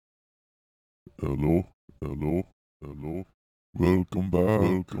Hello, hello, hello. Welcome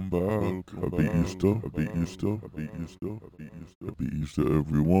back. Happy Easter, happy Easter, happy Easter, happy Easter, happy Easter,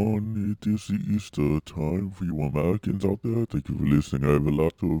 everyone. It is the Easter time for you Americans out there. Thank you for listening. I have a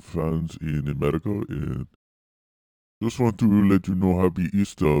lot of fans in America, and just want to let you know Happy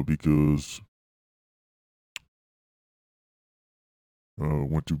Easter because I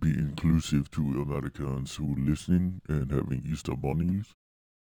want to be inclusive to Americans who are listening and having Easter bunnies.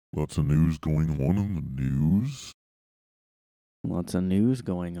 Lots of news going on in the news. Lots of news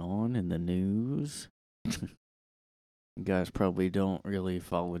going on in the news. You guys probably don't really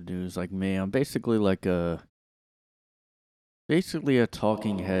follow news like me. I'm basically like a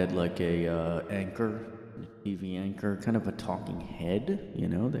talking head, like a anchor, TV anchor, kind of a talking head,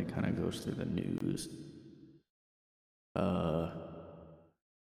 that kind of goes through the news.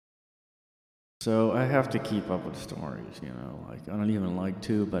 So I have to keep up with stories, like I don't even like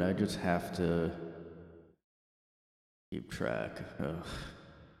to, but I just have to keep track.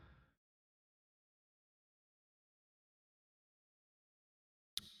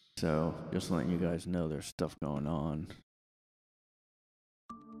 So just letting you guys know there's stuff going on.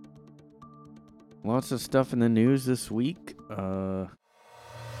 Lots of stuff in the news this week.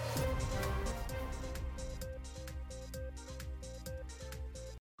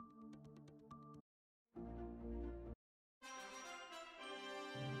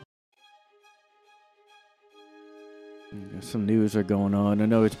 Some news are going on. I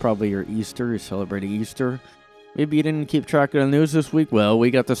know it's probably your Easter. You're celebrating Easter. Maybe you didn't keep track of the news this week. Well,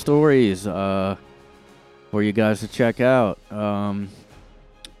 we got the stories for you guys to check out.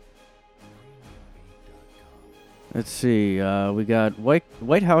 Let's see. We got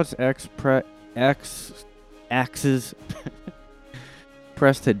White House axes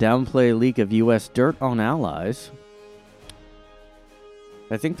press to downplay leak of U.S. dirt on allies.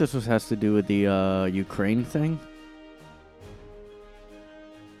 I think this has to do with the Ukraine thing.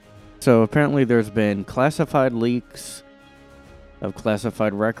 So apparently there's been classified leaks of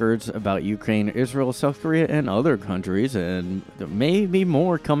classified records about Ukraine, Israel, South Korea, and other countries, and there may be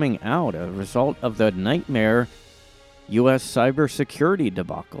more coming out as a result of the nightmare U.S. cybersecurity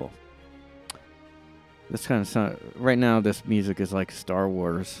debacle. This kind of sound, right now, this music is like Star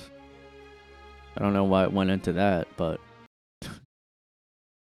Wars. I don't know why it went into that, but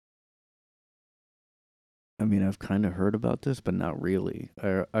I mean, I've kind of heard about this, but not really.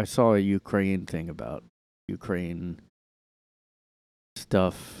 I saw a Ukraine thing about Ukraine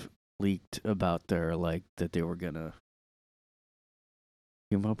stuff leaked about their, like, that they were gonna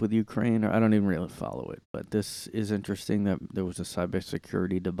come up with Ukraine, or I don't even really follow it. But this is interesting that there was a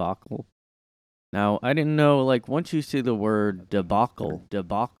cybersecurity debacle. Now, I didn't know, like, once you see the word debacle, you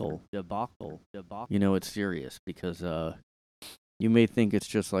know it's serious, because you may think it's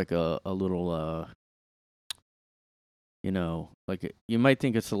just like a little like you might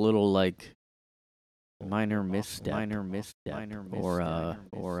think it's a little like minor misstep, or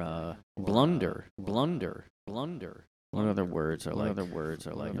blunder. What other words are like?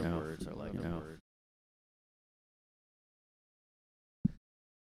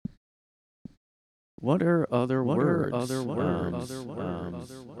 What are other words?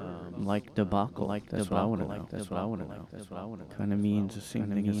 Like debacle. That's what I want to know. Kind of means the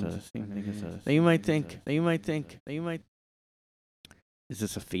same thing as a. You might think. Is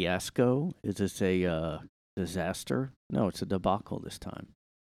this a fiasco? Is this a disaster? No, it's a debacle this time.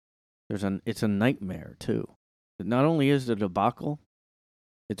 It's a nightmare too. Not only is it a debacle,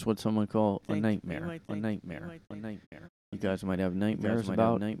 it's what someone call a nightmare. You guys might have nightmares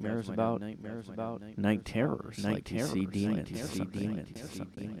about night terrors, like you see demons.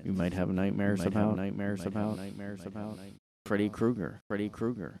 You might have nightmares about Freddy Krueger, or a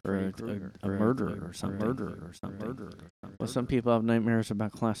murderer or something. Well, some people have nightmares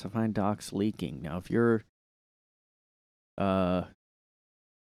about classified docs leaking. Now, if you're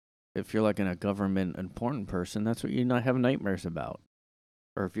like a government important person, that's what you not have nightmares about.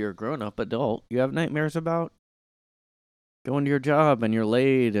 Or if you're a grown-up adult, you have nightmares about going to your job and you're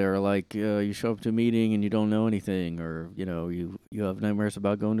late, or like you show up to a meeting and you don't know anything, or you have nightmares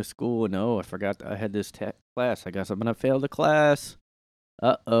about going to school and I forgot I had this class. I guess I'm gonna fail the class.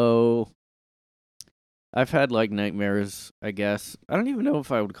 I've had like nightmares. I guess I don't even know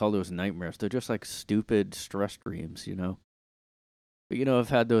if I would call those nightmares. They're just like stupid stress dreams, But I've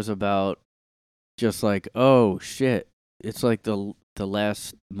had those about just like, oh shit, it's like the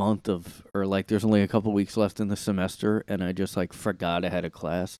last month of, or like there's only a couple weeks left in the semester, and I just like forgot I had a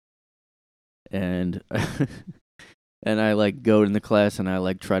class, and and I like go in the class and I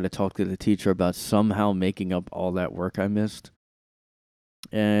like try to talk to the teacher about somehow making up all that work I missed,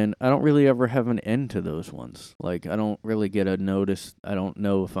 And I don't really ever have an end to those ones. Like, I don't really get a notice. I don't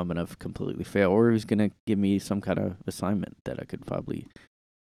know if I'm going to completely fail or he's going to give me some kind of assignment that I could probably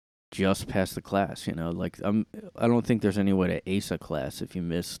just pass the class, Like, I don't think there's any way to ace a class if you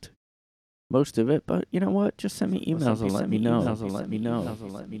missed most of it, but you know what? Just send me emails and let me know.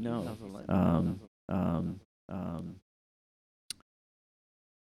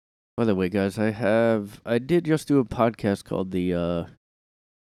 By the way, guys, I did just do a podcast called the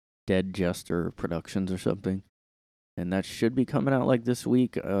Dead Jester Productions or something, and that should be coming out like this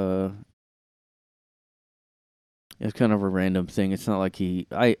week. It's kind of a random thing. It's not like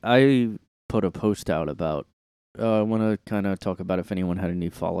I put a post out about. I want to kind of talk about if anyone had any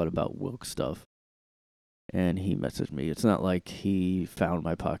fallout about Wilk stuff. And he messaged me. It's not like he found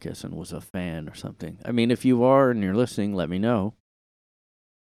my podcast and was a fan or something. I mean, if you are and you're listening, let me know.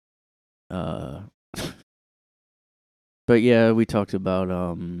 But yeah, we talked about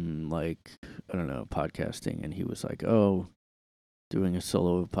like, I don't know, podcasting, and he was like, "Oh, doing a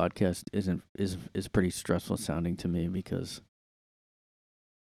solo podcast is pretty stressful sounding to me because."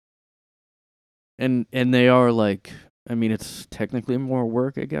 And they are like, I mean, it's technically more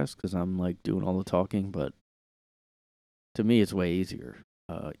work, I guess, because I'm like doing all the talking, but to me, it's way easier.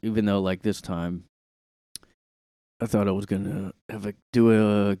 Even though, like, this time, I thought I was gonna do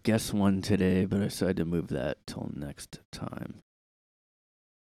a guest one today, but I decided to move that till next time.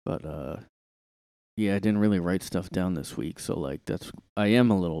 But yeah, I didn't really write stuff down this week, so like I am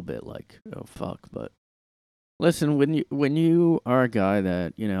a little bit like, oh fuck. But listen, when you are a guy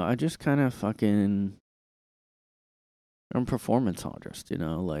that I just kind of fucking, I'm a performance artist,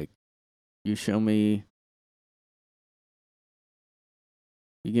 like you show me.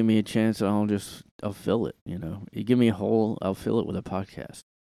 You give me a chance, I'll fill it, You give me a hole, I'll fill it with a podcast.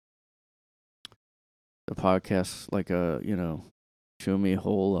 The podcast, like show me a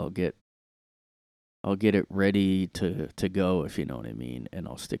hole, I'll get it ready to go, if you know what I mean, and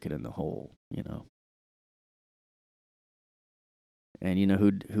I'll stick it in the hole, And you know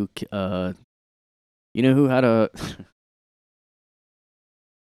who had a,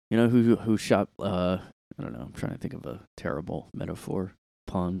 who shot, I don't know, I'm trying to think of a terrible metaphor,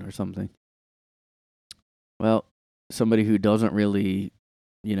 pun or something. Well, somebody who doesn't really,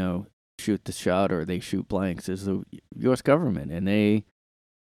 shoot the shot or they shoot blanks is the U.S. government, and they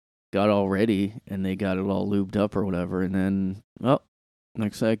got all ready and they got it all lubed up or whatever, and then, well,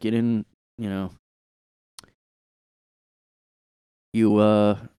 next sec, you didn't, you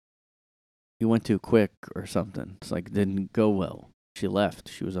went too quick or something. It's like, it didn't go well. She left.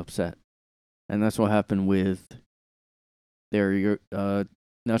 She was upset. And that's what happened with their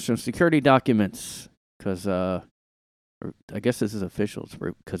national security documents, because I guess this is official,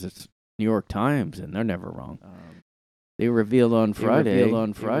 because it's New York Times, and they're never wrong. They revealed on Friday.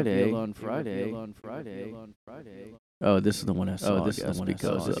 Oh, this is the one I saw.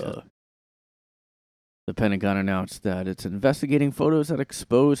 Because the Pentagon announced that it's investigating photos that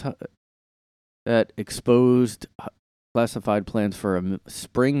exposed classified plans for a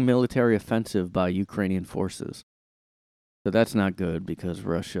spring military offensive by Ukrainian forces. So that's not good, because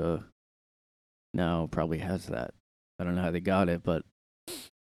Russia now probably has that. I don't know how they got it, but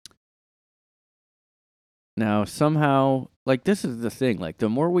now somehow, like, this is the thing, like, the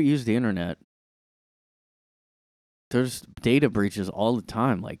more we use the internet, there's data breaches all the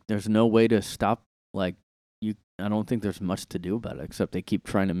time. Like, there's no way to stop, like, I don't think there's much to do about it, except they keep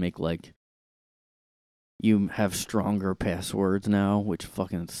trying to make, like, you have stronger passwords now, which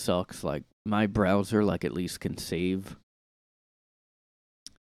fucking sucks. Like, my browser, like, at least can save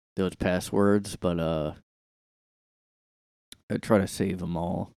those passwords, but I try to save them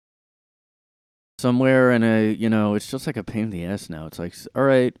all somewhere, and it's just like a pain in the ass now. It's like, all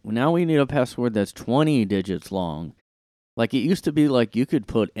right, now we need a password that's 20 digits long. Like, it used to be like you could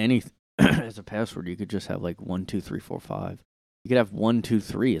put anything as a password. You could just have like 1, 2, 3, 4, 5. You could have 1, 2,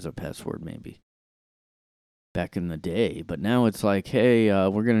 3 as a password, maybe, back in the day. But now it's like, hey,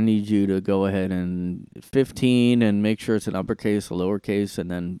 we're going to need you to go ahead and 15 and make sure it's an uppercase, a lowercase, and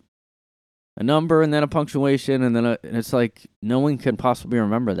then a number, and then a punctuation, and then and it's like no one can possibly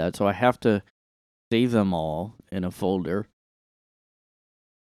remember that. So I have to save them all in a folder.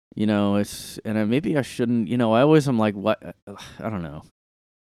 Maybe I shouldn't, I always am like, what? I don't know.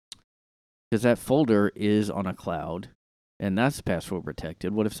 Because that folder is on a cloud, and that's password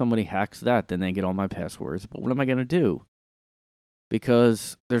protected. What if somebody hacks that? Then they get all my passwords. But what am I going to do?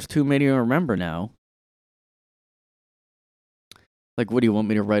 Because there's too many to remember now. Like, what do you want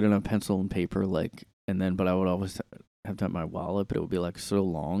me to write on a pencil and paper? Like, but I would always have to have my wallet, but it would be like so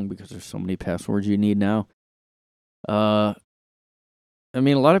long because there's so many passwords you need now. I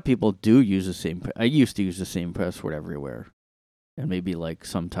mean, a lot of people do use the same. I used to use the same password everywhere, and maybe like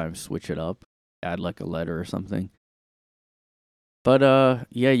sometimes switch it up, add like a letter or something. But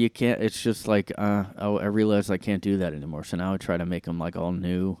yeah, you can't. It's just like I realized I can't do that anymore. So now I try to make them like all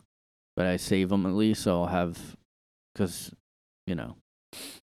new, but I save them at least, so I'll have, because you know.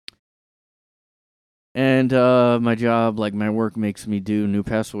 And my job, like my work, makes me do new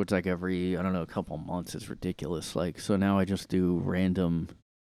passwords like every, I don't know, a couple months. It's ridiculous. Like, so now I just do random.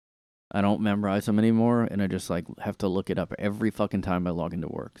 I don't memorize them anymore, and I just like have to look it up every fucking time I log into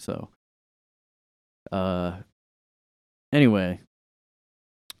work. So, anyway,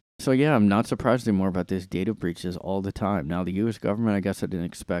 so yeah, I'm not surprised anymore about these data breaches all the time. Now the U.S. government, I guess I didn't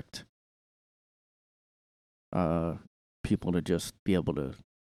expect people to just be able to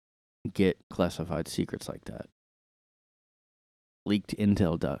get classified secrets like that. Leaked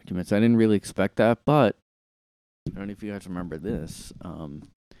intel documents. I didn't really expect that, but I don't know if you guys remember this.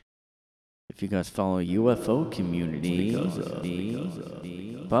 If you guys follow UFO community,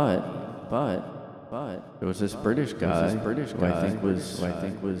 but there was this British guy who I think was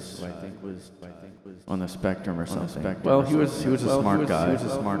on the spectrum or something. Well, he was a smart guy. He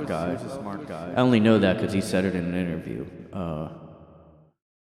was a smart guy. I only know that because he said it in an interview.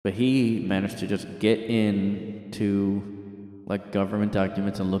 But he managed to just get into like government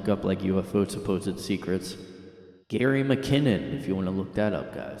documents and look up like UFO supposed secrets. Gary McKinnon, if you want to look that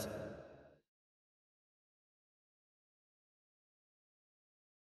up, guys.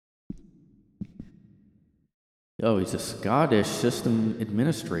 Oh, he's a Scottish system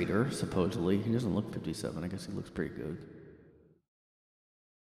administrator, supposedly. He doesn't look 57. I guess he looks pretty good.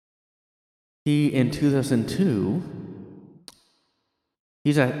 He, in 2002,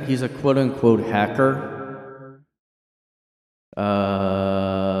 he's a quote-unquote hacker.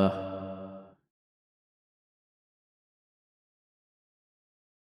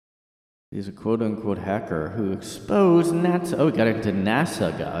 He's a quote-unquote hacker who exposed NASA. Oh, he got into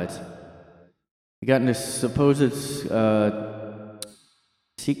NASA, guys. He got into supposed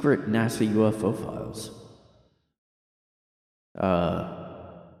secret NASA UFO files.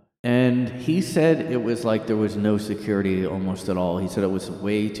 And he said it was like there was no security almost at all. He said it was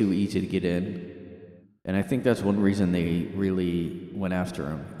way too easy to get in. And I think that's one reason they really went after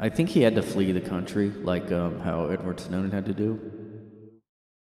him. I think he had to flee the country, like how Edward Snowden had to do.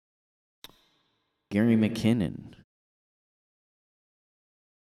 Gary McKinnon.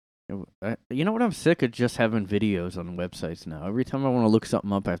 You know what? I'm sick of just having videos on websites now. Every time I want to look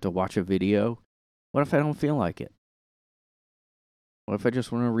something up, I have to watch a video. What if I don't feel like it? What if I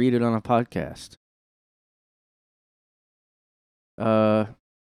just want to read it on a podcast? Now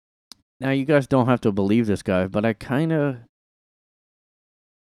you guys don't have to believe this guy, but I kind of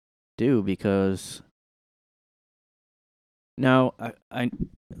do, because now I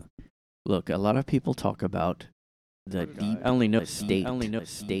look, a lot of people talk about the deep. I only know state.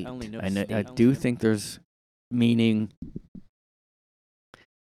 I do think there's meaning.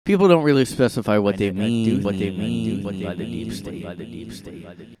 People don't really specify what they mean by the deep state.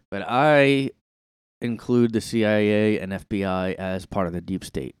 But I include the CIA and FBI as part of the deep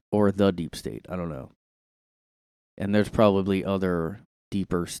state, or the deep state. I don't know. And there's probably other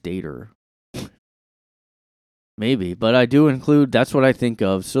deeper stater. Maybe, but I do include, that's what I think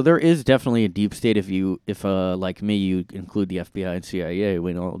of. So there is definitely a deep state if like me, you include the FBI and CIA.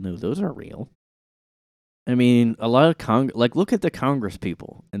 We all know those are real. I mean, a lot of like, look at the Congress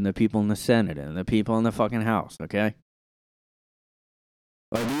people, and the people in the Senate, and the people in the fucking House, okay?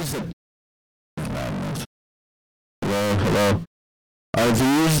 Are these hello? Are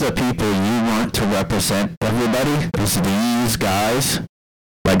these the people you want to represent everybody? Is these guys?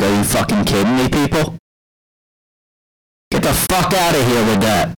 Like, are you fucking kidding me, people? Get the fuck out of here with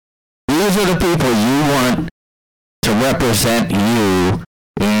that. These are the people you want to represent you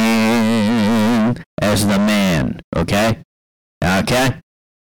as the man, okay? Okay?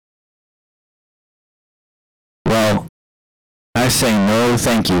 Well, I say no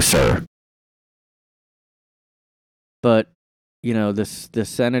thank you, sir. But, you know, the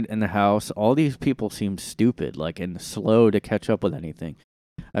Senate and the House, all these people seem stupid, like, and slow to catch up with anything.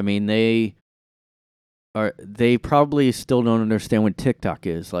 I mean, they probably still don't understand what TikTok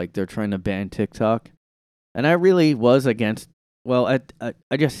is. Like, they're trying to ban TikTok. And I really was against, well, I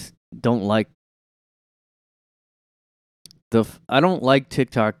just don't like I don't like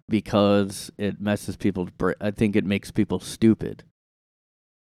TikTok because it messes people's brain. I think it makes people stupid.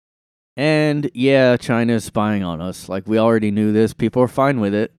 And yeah, China is spying on us. Like, we already knew this. People are fine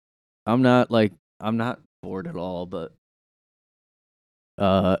with it. I'm not bored at all, but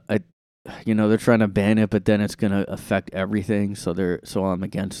they're trying to ban it, but then it's gonna affect everything. So I'm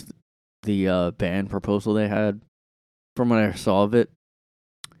against the ban proposal they had. From what I saw of it,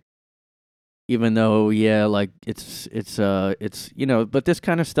 even though like it's but this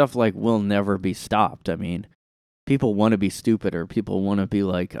kind of stuff like will never be stopped. I mean, people want to be stupid, or people want to be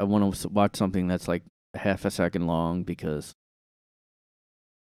like, I want to watch something that's like half a second long because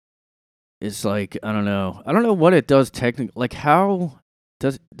it's like I don't know what it does technically. Like how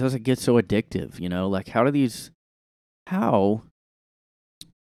does it get so addictive? Like how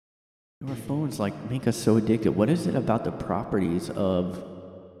our phones like make us so addicted? What is it about the properties of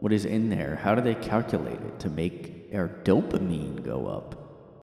what is in there? How do they calculate it to make our dopamine go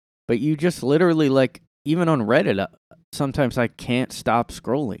up? But you just literally like, even on Reddit, sometimes I can't stop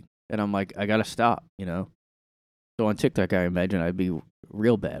scrolling, and I'm like, I gotta stop. So on TikTok, I imagine I'd be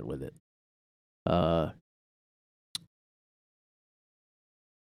real bad with it. So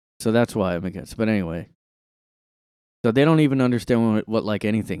that's why I'm against. But anyway, so they don't even understand what like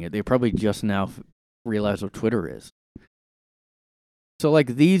anything. They probably just now realize what Twitter is. So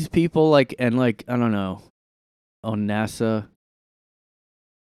like these people, like, and like I don't know, on NASA,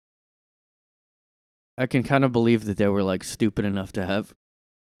 I can kind of believe that they were like stupid enough to have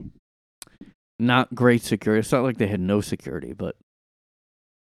not great security. It's not like they had no security, but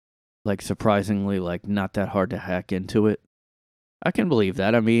like surprisingly, like not that hard to hack into it. I can believe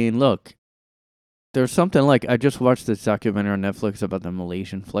that. I mean, look, there's something like, I just watched this documentary on Netflix about the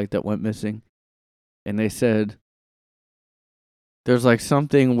Malaysian flight that went missing, and they said there's like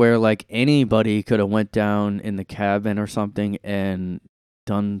something where like anybody could have went down in the cabin or something and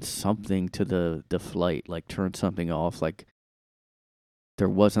done something to the flight, like turned something off. Like there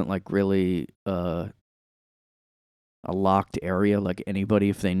wasn't like really a locked area. Like anybody,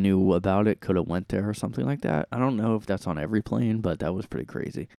 if they knew about it, could have went there or something like that. I don't know if that's on every plane, but that was pretty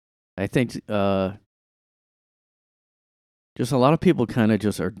crazy. I think just a lot of people kind of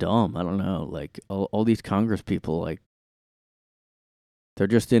just are dumb. I don't know. Like all these Congress people, like they're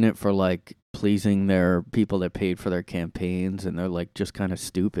just in it for like pleasing their people that paid for their campaigns, and they're like just kind of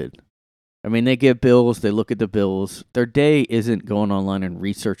stupid. I mean, they get bills, they look at the bills. Their day isn't going online and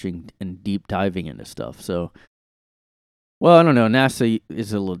researching and deep diving into stuff. So, well, I don't know. NASA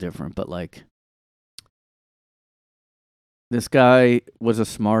is a little different, but like this guy was a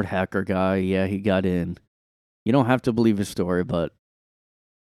smart hacker guy. Yeah, he got in. You don't have to believe his story, but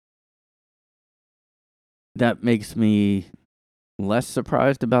that makes me less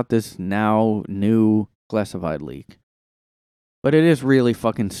surprised about this now new classified leak. But it is really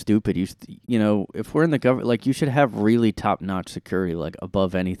fucking stupid. If we're in the government, like, you should have really top-notch security, like,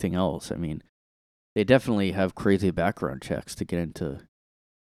 above anything else. I mean, they definitely have crazy background checks to get into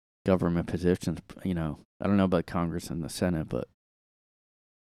government positions. I don't know about Congress and the Senate, but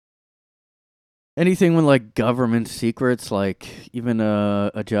anything with, like, government secrets, like, even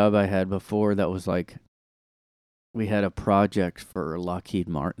a job I had before that was, like, we had a project for Lockheed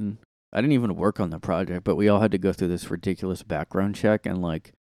Martin. I didn't even work on the project, but we all had to go through this ridiculous background check, and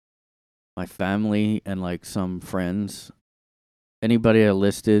like my family and like some friends, anybody I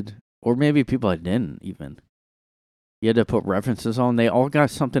listed, or maybe people I didn't even, you had to put references on. They all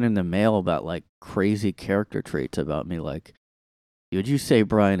got something in the mail about like crazy character traits about me. Like, would you say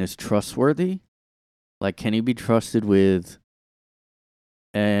Brian is trustworthy? Like, can he be trusted with?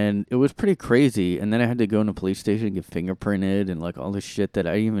 And it was pretty crazy. And then I had to go in a police station and get fingerprinted and like all this shit that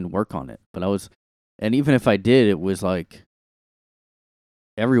I didn't even work on it. But and even if I did, it was like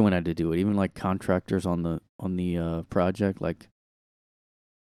everyone had to do it, even like contractors on the project. Like,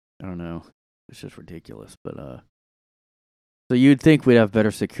 I don't know, it's just ridiculous. But so you'd think we'd have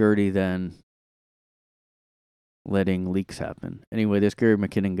better security than letting leaks happen. Anyway, this Gary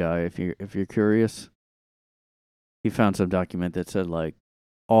McKinnon guy, if you're curious, he found some document that said like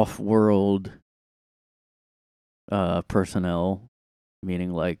off-world personnel,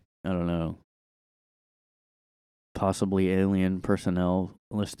 meaning like, I don't know, possibly alien personnel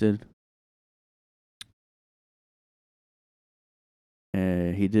listed.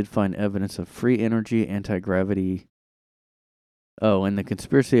 He did find evidence of free energy, anti-gravity. Oh, and the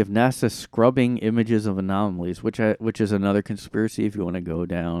conspiracy of NASA scrubbing images of anomalies, which is another conspiracy if you want to go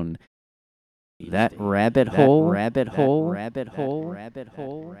down that rabbit hole.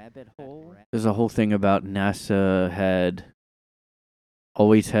 There's a whole thing about NASA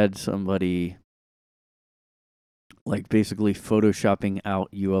always had somebody like basically photoshopping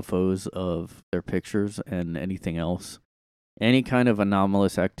out UFOs of their pictures and anything else. Any kind of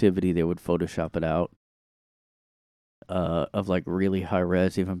anomalous activity, they would Photoshop it out. Of like really high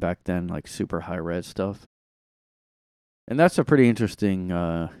res, even back then, like super high res stuff. And that's a pretty interesting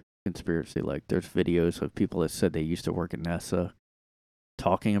conspiracy. Like, there's videos of people that said they used to work at NASA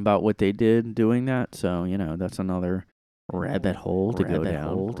talking about what they did doing that. So, that's another rabbit hole to go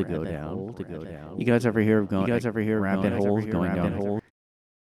down. You guys ever hear of rabbit holes going down holes?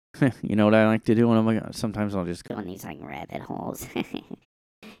 You know what I like to do when I'm like, sometimes I'll just go on these like rabbit holes.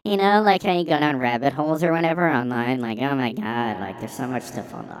 Like how you go down rabbit holes or whatever online, like, oh my god, like there's so much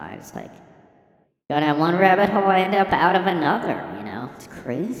stuff online. It's like go down one rabbit hole, end up out of another, It's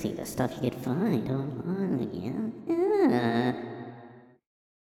crazy the stuff you could find online,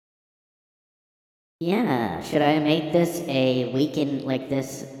 Yeah, should I make this a weekend like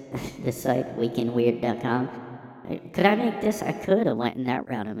this site, weekendweird.com? Could I make this? I could have went in that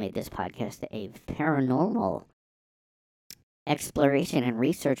route and made this podcast a paranormal exploration and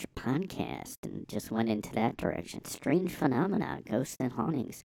research podcast and just went into that direction. Strange phenomena, ghosts and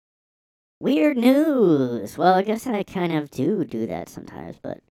hauntings. Weird news. Well, I guess I kind of do that sometimes,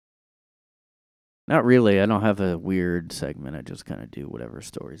 but not really. I don't have a weird segment. I just kind of do whatever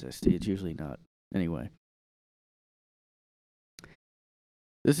stories I see. It's usually not. Anyway.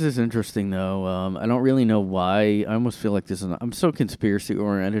 This is interesting, though. I don't really know why. I almost feel like I'm so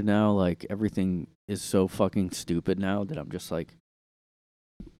conspiracy-oriented now. Like, everything is so fucking stupid now that I'm just like...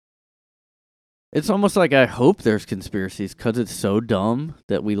 It's almost like I hope there's conspiracies because it's so dumb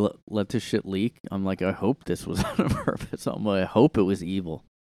that we let this shit leak. I'm like, I hope this was on purpose. I hope it was evil.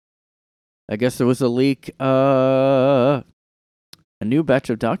 I guess there was a leak. A new batch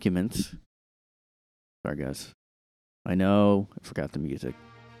of documents. Sorry, guys. I know. I forgot the music.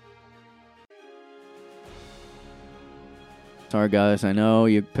 Sorry, guys. I know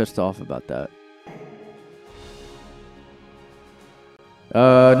you're pissed off about that.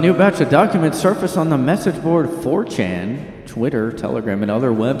 New batch of documents surfaced on the message board 4chan, Twitter, Telegram, and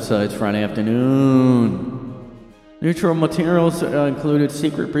other websites Friday afternoon. Neutral materials included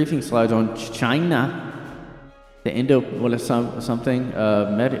secret briefing slides on China, the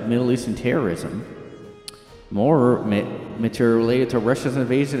Middle Eastern terrorism. More material related to Russia's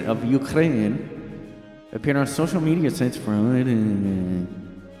invasion of Ukraine appeared on social media since Friday.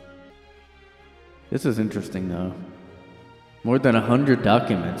 This is interesting, though. More than 100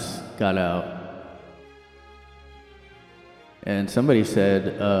 documents got out. And somebody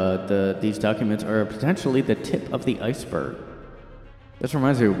said these documents are potentially the tip of the iceberg. This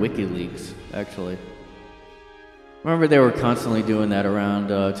reminds me of WikiLeaks, actually. Remember they were constantly doing that around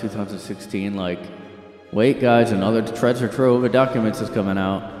 2016, like, wait, guys, another treasure trove of documents is coming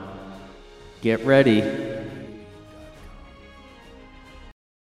out. Get ready.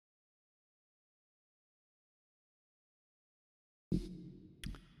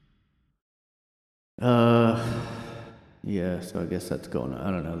 Yeah, so I guess that's going on.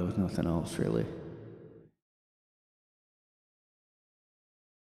 I don't know, there was nothing else, really.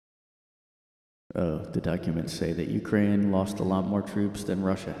 Oh, the documents say that Ukraine lost a lot more troops than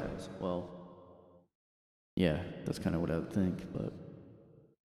Russia has. Well, yeah, that's kind of what I would think, but...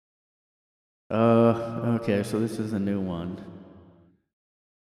 okay, so this is a new one.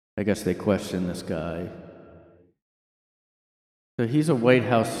 I guess they questioned this guy. So he's a White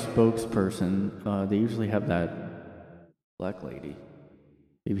House spokesperson. They usually have that black lady.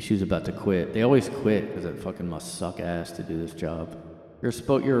 Maybe she's about to quit. They always quit because it fucking must suck ass to do this job.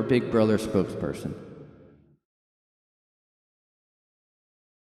 You're a Big Brother spokesperson.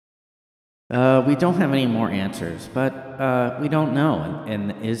 We don't have any more answers, but we don't know.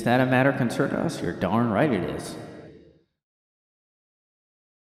 And is that a matter of concern to us? You're darn right it is.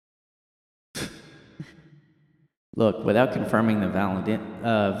 Look, without confirming the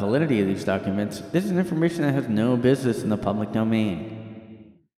validity of these documents, this is information that has no business in the public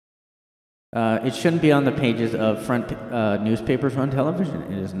domain. It shouldn't be on the pages of front newspapers on television.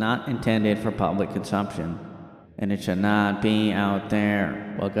 It is not intended for public consumption, and it should not be out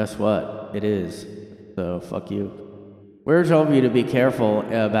there. Well, guess what? It is. So, fuck you. We urge all of you to be careful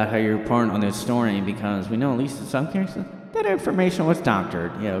about how you report on this story, because we know, at least in some cases, that information was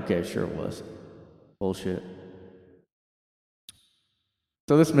doctored. Yeah, okay, sure it was. Bullshit.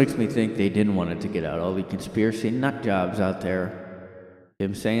 So this makes me think they didn't want it to get out. All the conspiracy nut jobs out there.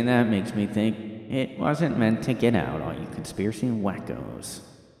 Him saying that makes me think it wasn't meant to get out, all you conspiracy wackos.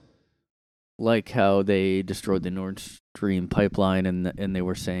 Like how they destroyed the Nord Stream pipeline and they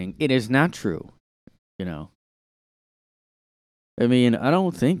were saying, it is not true. You know. I mean, I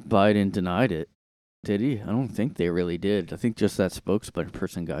don't think Biden denied it. Did he? I don't think they really did. I think just that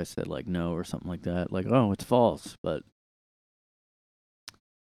spokesperson guy said, like, no or something like that. Like, oh, it's false. But...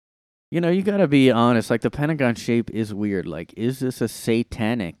 you know, you gotta be honest. Like, the Pentagon shape is weird. Like, is this a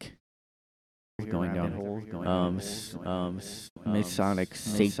satanic going down Masonic,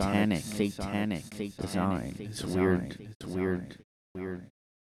 satanic design. It's weird.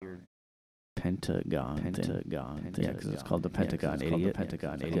 Pentagon. Yeah, because it's called the Pentagon, idiot.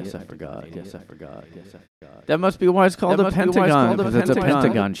 Yes, I forgot. That must be why it's called the Pentagon, because it's a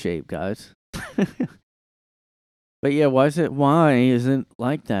pentagon shape, guys. But yeah, why isn't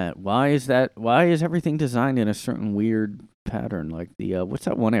like that? Why is everything designed in a certain weird pattern? Like the what's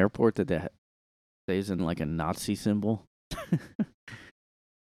that one airport that stays in like a Nazi symbol?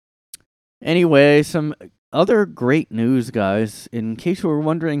 Anyway, some other great news, guys. In case you were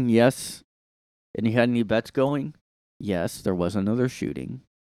wondering, yes, and you had any bets going, yes, there was another shooting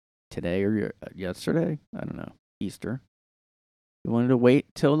today or yesterday. I don't know, Easter. You wanted to wait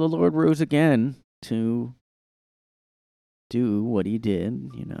till the Lord rose again to do what he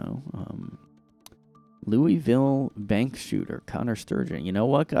did, Louisville bank shooter, Connor Sturgeon. You know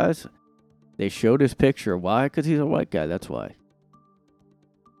what, guys? They showed his picture. Why? Because he's a white guy. That's why.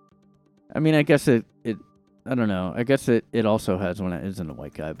 I mean, I guess I don't know. I guess it also has when it isn't a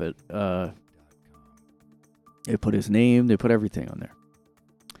white guy, but they put his name, they put everything on there.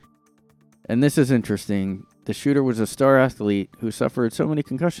 And this is interesting. The shooter was a star athlete who suffered so many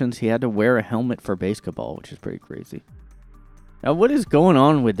concussions he had to wear a helmet for basketball, which is pretty crazy. Now, what is going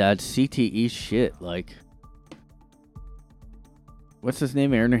on with that CTE shit? Like, what's his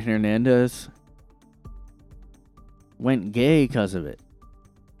name? Aaron Hernandez went gay because of it.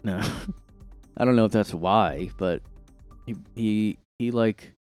 No, I don't know if that's why, but he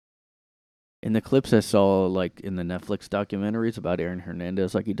like in the clips I saw, like in the Netflix documentaries about Aaron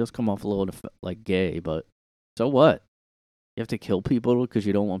Hernandez, like he does come off a little like gay, but so what? You have to kill people because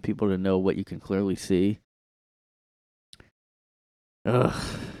you don't want people to know what you can clearly see. Ugh.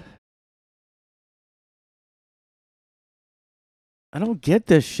 I don't get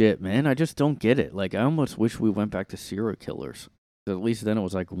this shit, man. I just don't get it. Like, I almost wish we went back to serial killers. At least then it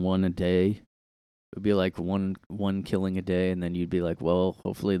was like one a day. It would be like one killing a day, and then you'd be like, well,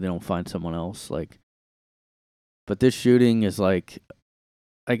 hopefully they don't find someone else. Like, but this shooting is like,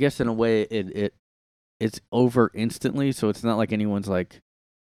 I guess in a way it's over instantly. So it's not like anyone's like,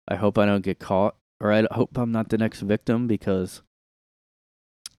 I hope I don't get caught, or I hope I'm not the next victim, because.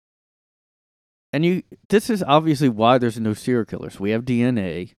 And this is obviously why there's no serial killers. We have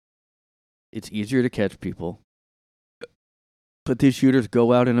DNA. It's easier to catch people. But these shooters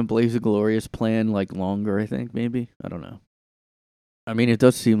go out in a blaze of glorious plan, like longer, I think, maybe. I don't know. I mean, it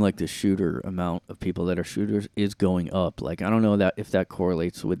does seem like the shooter amount of people that are shooters is going up. Like, I don't know if that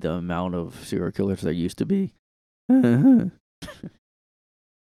correlates with the amount of serial killers there used to be. You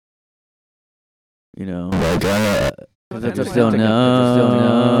know, like, I just don't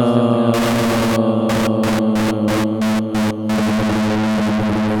know.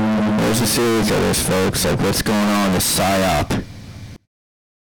 There's a serial killers, folks. Like, what's going on with PSYOP?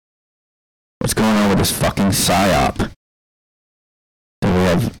 What's going on with this fucking PSYOP? That we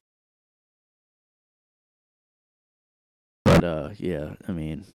have. But yeah, I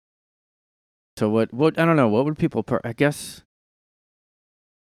mean, so what? I don't know. What would people? I guess.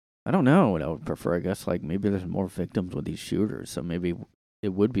 I don't know what I would prefer. I guess like maybe there's more victims with these shooters, so maybe it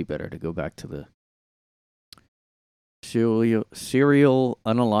would be better to go back to the serial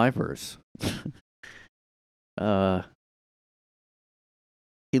unalivers.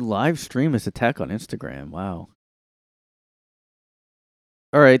 He live streamed his attack on Instagram. Wow.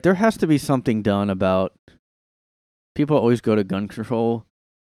 All right, there has to be something done about. People always go to gun control,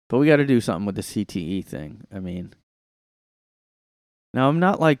 but we got to do something with the CTE thing. I mean. Now, I'm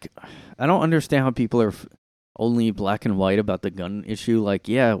not like, I don't understand how people are only black and white about the gun issue. Like,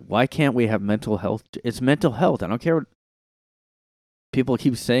 yeah, why can't we have mental health? It's mental health. I don't care what people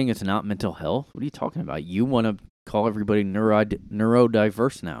keep saying it's not mental health. What are you talking about? You want to call everybody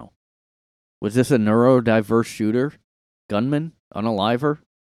neurodiverse now. Was this a neurodiverse shooter? Gunman? Unaliver?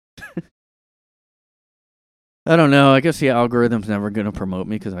 I don't know. I guess the algorithm's never going to promote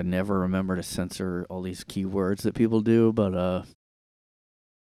me because I never remember to censor all these keywords that people do, but,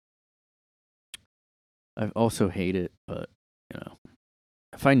 I also hate it, but,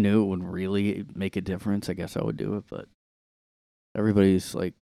 if I knew it would really make a difference, I guess I would do it, but everybody's,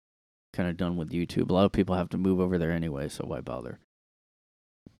 like, kind of done with YouTube. A lot of people have to move over there anyway, so why bother?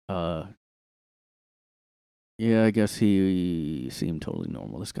 Yeah, I guess he seemed totally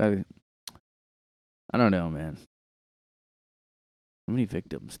normal. This guy, I don't know, man. How many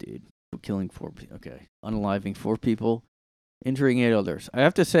victims, dude? Killing 4 people. Okay. Unaliving 4 people, injuring 8 others. I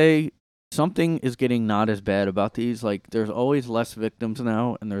have to say, something is getting not as bad about these. Like, there's always less victims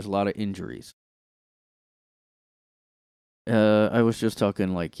now, and there's a lot of injuries. I was just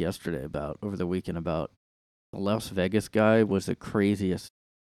talking like yesterday over the weekend about the Las Vegas guy was the craziest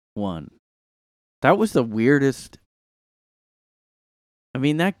one. That was the weirdest. I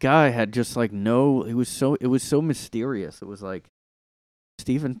mean, that guy had just like it was so mysterious. It was like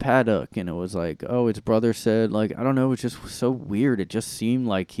Stephen Paddock, and it was like, oh, his brother said, like, I don't know, it was just so weird. It just seemed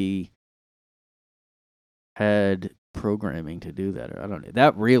like he had programming to do that. I don't know.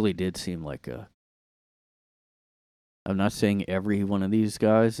 That really did seem like a. I'm not saying every one of these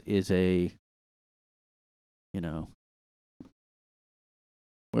guys is a,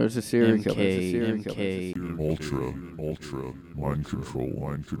 where's the serial MK, Ultra, mind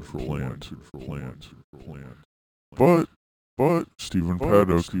control, plant. But Stephen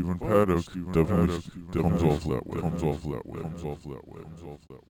Paddock definitely comes off that way.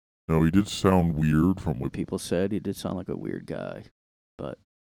 Now, he did sound weird from what people said. He did sound like a weird guy, but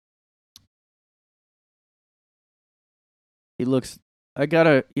he looks. I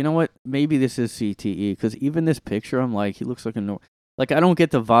gotta. You know what? Maybe this is CTE because even this picture, I'm like, he looks like like I don't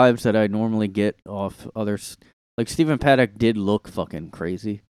get the vibes that I normally get off others. Like Stephen Paddock did look fucking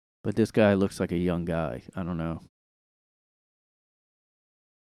crazy, but this guy looks like a young guy. I don't know.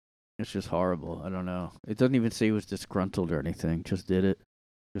 It's just horrible. I don't know. It doesn't even say he was disgruntled or anything. Just did it.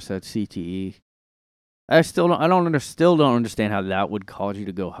 Just had CTE. I still don't understand how that would cause you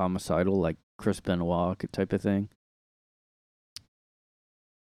to go homicidal, like Chris Benoit type of thing.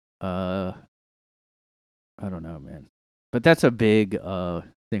 I don't know, man. But that's a big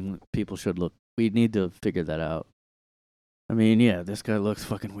thing people should look. We need to figure that out. I mean, yeah, this guy looks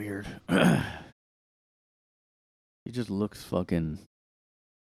fucking weird. He just looks fucking.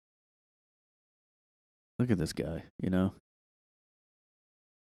 Look at this guy,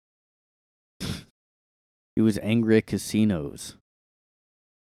 He was angry at casinos.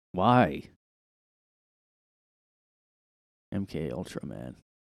 Why? MK Ultra, man.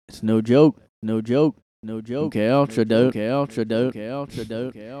 It's no joke. MK Ultra dope.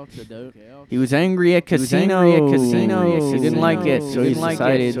 He was angry at casinos. He didn't like it, so he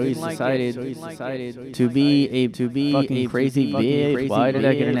decided to be a fucking crazy bitch. Why did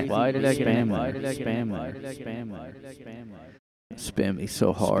I get an spam? Spam me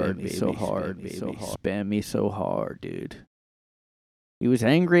so hard, baby. Spam me so hard, dude. He was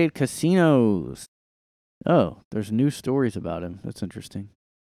angry at casinos. Oh, there's new stories about him. That's interesting.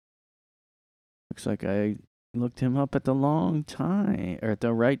 Looks like I looked him up at the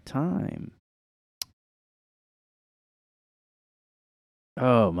right time.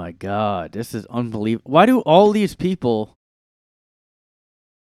 Oh my God, this is unbelievable. Why do all these people?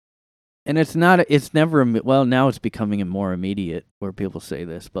 And it's never, well, now it's becoming more immediate where people say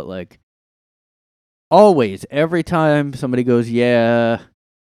this, but like always, every time somebody goes, yeah,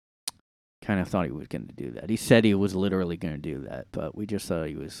 kind of thought he was going to do that. He said he was literally going to do that, but we just thought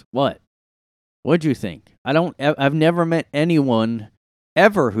he was, what? What'd you think? I've never met anyone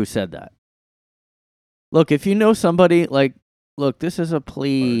ever who said that. Look, if you know somebody, like, look, this is a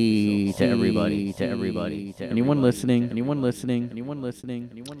plea to everybody. Anyone listening?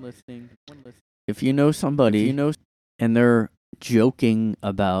 If you know somebody, and they're joking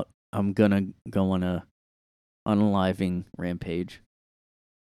about, I'm gonna go on a unaliving rampage,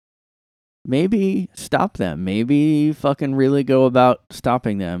 maybe stop them. Maybe fucking really go about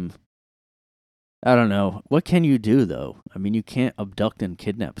stopping them. I don't know. What can you do, though? I mean, you can't abduct and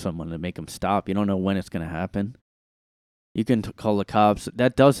kidnap someone to make them stop. You don't know when it's going to happen. You can call the cops.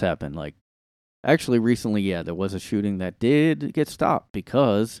 That does happen. Like, actually, recently, yeah, there was a shooting that did get stopped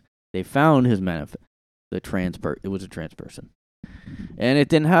because they found his manifest. It was a trans person. And it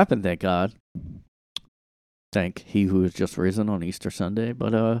didn't happen, thank God. Thank he who was just risen on Easter Sunday.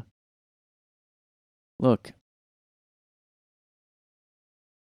 But, look.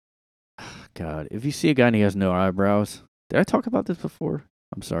 God, if you see a guy and he has no eyebrows, did I talk about this before?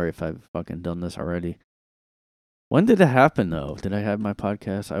 I'm sorry if I've fucking done this already. When did it happen, though? Did I have my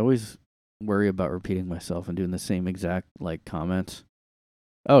podcast? I always worry about repeating myself and doing the same exact, like, comments.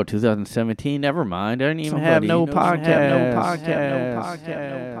 Oh, 2017? Never mind. I didn't even have no podcast.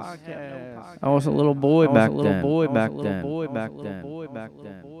 I was a little boy back then.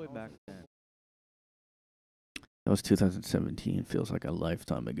 That was 2017. Feels like a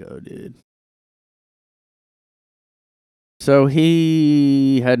lifetime ago, dude. So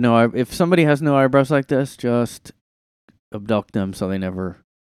he had if somebody has no eyebrows like this, just abduct them so they never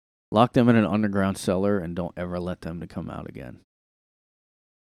lock them in an underground cellar and don't ever let them to come out again.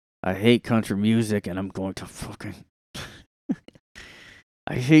 I hate country music and I'm going to fucking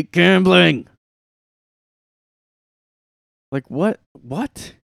I hate gambling. Like what?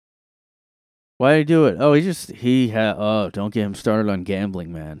 Why did he do it? Oh, don't get him started on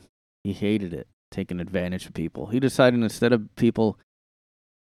gambling, man. He hated it, taking advantage of people. He decided instead of people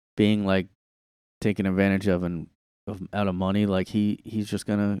being like taken advantage of and out of money, like he's just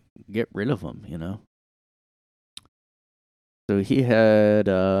gonna get rid of them, you know. So he had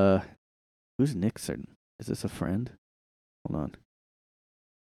who's Nixon? Is this a friend? Hold on.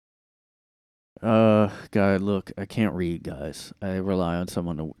 God, look, I can't read, guys. I rely on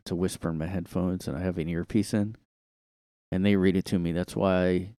someone to whisper in my headphones, and I have an earpiece in, and they read it to me. That's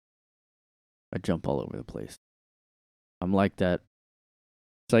why I jump all over the place. I'm like that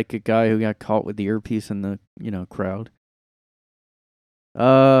psychic guy who got caught with the earpiece in the, crowd.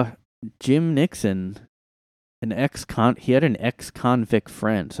 Jim Nixon, he had an ex-convict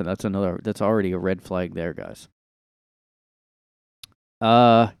friend, so that's already a red flag there, guys.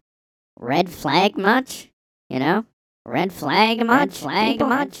 Red flag much? You know? Red flag much? Red flag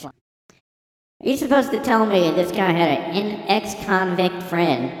much? Are you supposed to tell me this guy had an ex-convict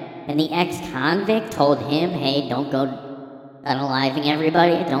friend, and the ex-convict told him, hey, don't go unaliving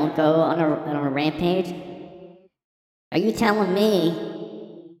everybody, don't go on a rampage? Are you telling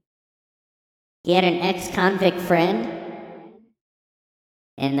me he had an ex-convict friend?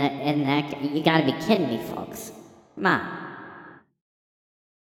 And that you gotta be kidding me, folks. Come on.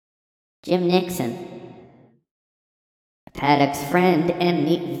 Jim Nixon, Paddock's friend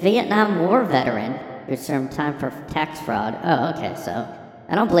and Vietnam War veteran who served time for tax fraud. Oh, okay, so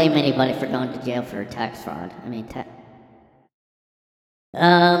I don't blame anybody for going to jail for tax fraud. I mean,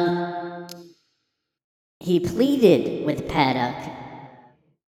 he pleaded with Paddock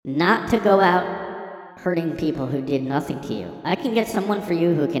not to go out hurting people who did nothing to you. I can get someone for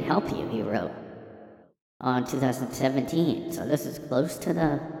you who can help you, he wrote on 2017. So this is close to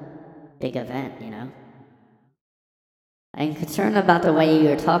the big event, you know. I'm concerned about the way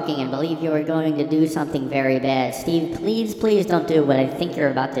you're talking and believe you are going to do something very bad. Steve, please don't do what I think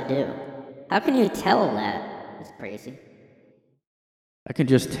you're about to do. How can you tell that? It's crazy. I can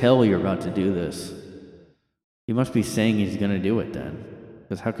just tell you're about to do this. He must be saying he's going to do it then.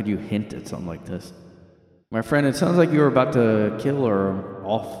 Because how could you hint at something like this? My friend, it sounds like you were about to kill or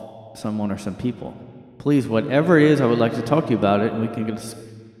off someone or some people. Please, whatever it is, I would like to talk to you about it, and we can get.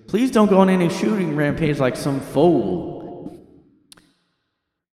 Please don't go on any shooting rampage like some fool.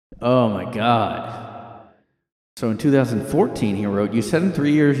 Oh my God. So in 2014, he wrote, you said in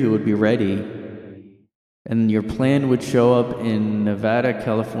 3 years you would be ready, and your plan would show up in Nevada,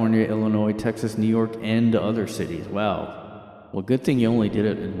 California, Illinois, Texas, New York, and other cities. Wow. Well, good thing you only did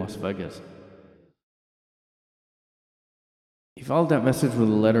it in Las Vegas. He followed that message with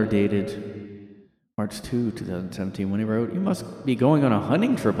a letter dated March 2, 2017, when he wrote, you must be going on a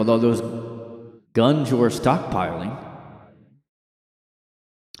hunting trip with all those guns you were stockpiling.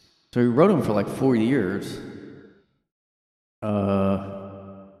 So he wrote him for like 4 years.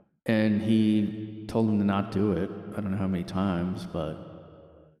 And he told him to not do it. I don't know how many times, but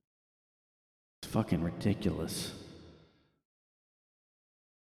it's fucking ridiculous.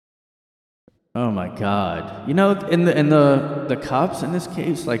 Oh my God. You know, and the cops in this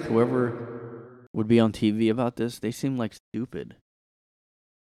case, like whoever would be on TV about this, they seem like stupid.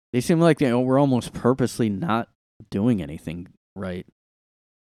 They seem like they were almost purposely not doing anything right.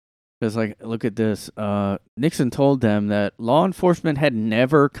 Because, like, look at this. Nixon told them that law enforcement had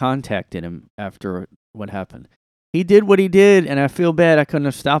never contacted him after what happened. He did what he did, and I feel bad I couldn't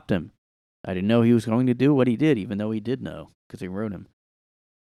have stopped him. I didn't know he was going to do what he did, even though he did know, because he wrote him.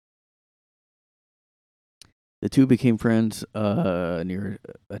 The two became friends near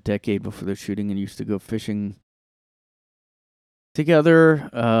a decade before the shooting and used to go fishing together.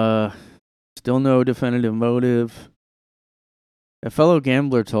 Still no definitive motive. A fellow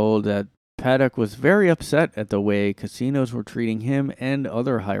gambler told that Paddock was very upset at the way casinos were treating him and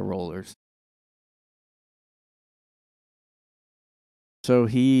other high rollers. So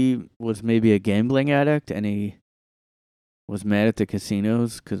he was maybe a gambling addict, and he was mad at the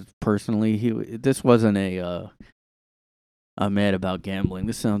casinos because personally, this wasn't I'm mad about gambling.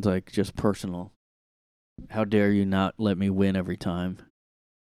 This sounds like just personal. How dare you not let me win every time?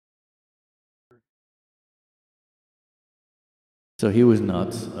 So he was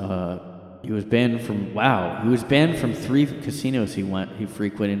nuts. He was banned from 3 casinos he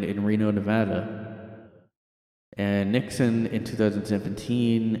frequented in Reno, Nevada. And Nixon in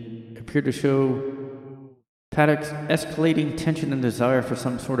 2017 appeared to show Paddock's escalating tension and desire for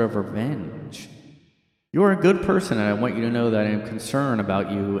some sort of revenge. You are a good person, and I want you to know that I am concerned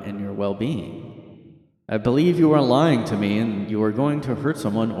about you and your well-being. I believe you are lying to me, and you are going to hurt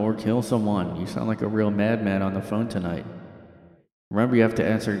someone or kill someone. You sound like a real madman on the phone tonight. Remember, you have to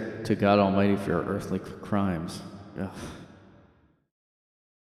answer to God Almighty for your earthly crimes. Ugh.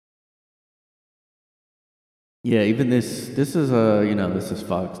 Yeah, even this is this is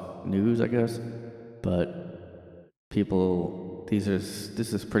Fox News, I guess, but this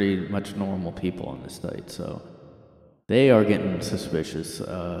is pretty much normal people on this site, so they are getting suspicious.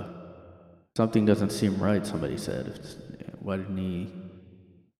 Something doesn't seem right, somebody said. Why didn't he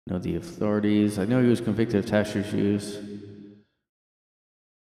know the authorities? I know he was convicted of tax issues.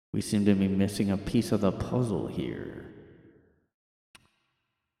 We seem to be missing a piece of the puzzle here.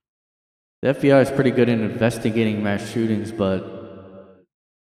 The FBI is pretty good in investigating mass shootings, but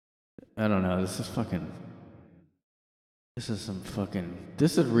I don't know. This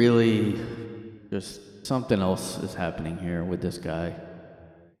is really just something else is happening here with this guy.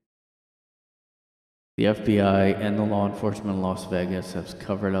 The FBI and the law enforcement in Las Vegas have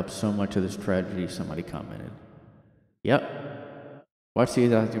covered up so much of this tragedy, somebody commented. Yep. Watch the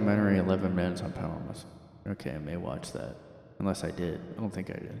documentary 11 Minutes on Power Muscle. Okay, I may watch that. Unless I did. I don't think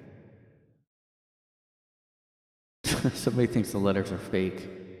I did. Somebody thinks the letters are fake.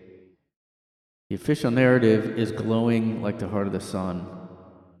 The official narrative is glowing like the heart of the sun.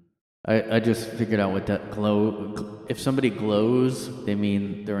 I just figured out what that glow... If somebody glows, they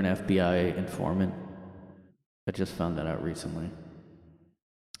mean they're an FBI informant. I just found that out recently.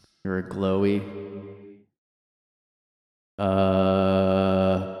 You're a glowy.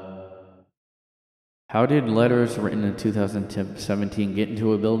 How did letters written in 2017 get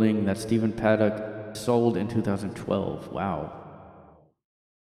into a building that Stephen Paddock sold in 2012? Wow.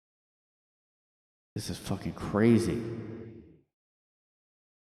 This is fucking crazy.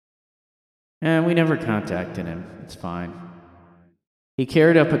 And we never contacted him. It's fine. He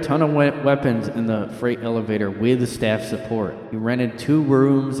carried up a ton of weapons in the freight elevator with staff support. He rented 2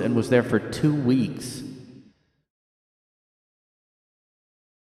 rooms and was there for 2 weeks.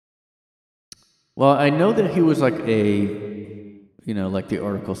 Well, I know that he was like like the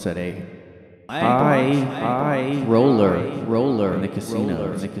article said, a high roller in the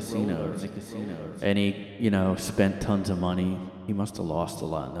casino. And he, spent tons of money. He must have lost a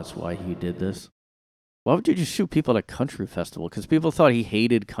lot, and that's why he did this. Why would you just shoot people at a country festival? Because people thought he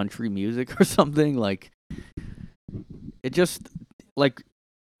hated country music or something? Like, it just, like,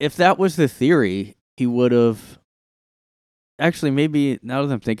 if that was the theory, he would have... Actually, maybe, now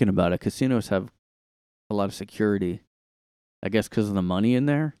that I'm thinking about it, casinos have a lot of security. I guess because of the money in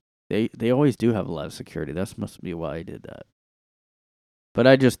there. They always do have a lot of security. That must be why he did that. But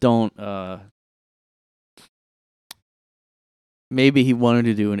I just don't... Maybe he wanted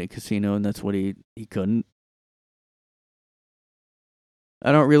to do it in a casino, and that's what he couldn't.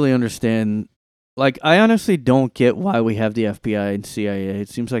 I don't really understand. Like, I honestly don't get why we have the FBI and CIA. It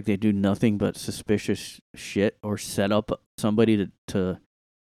seems like they do nothing but suspicious shit or set up somebody to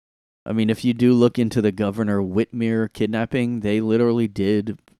I mean, if you do look into the Governor Whitmer kidnapping, they literally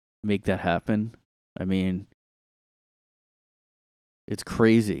did make that happen. I mean, it's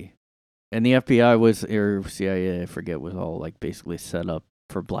crazy. And the FBI or CIA, I forget, was all like basically set up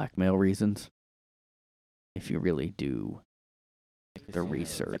for blackmail reasons. If you really do the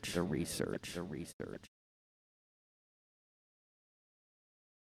research. I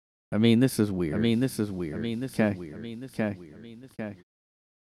mean, this is weird. I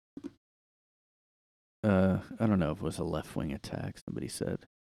don't know if it was a left-wing attack, somebody said.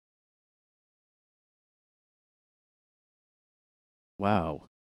 Wow.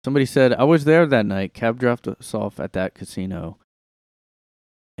 Somebody said, I was there that night. Cab dropped us off at that casino.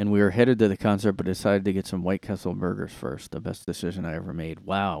 And we were headed to the concert, but decided to get some White Castle burgers first. The best decision I ever made.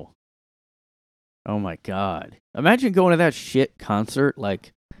 Wow. Oh my God. Imagine going to that shit concert,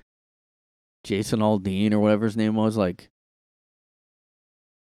 like Jason Aldean or whatever his name was. Like,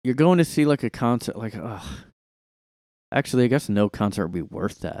 you're going to see like a concert, like, ugh. Actually, I guess no concert would be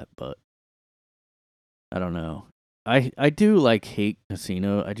worth that, but I don't know. I do like hate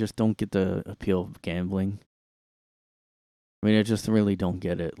casino. I just don't get the appeal of gambling. I mean, I just really don't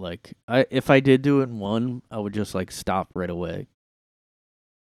get it. Like, if I did do it in one, I would just like stop right away.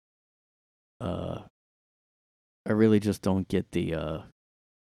 I really just don't get the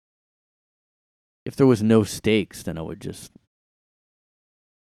if there was no stakes, then I would just...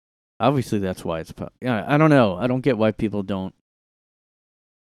 Obviously, that's why it's... Yeah, I don't know. I don't get why people don't...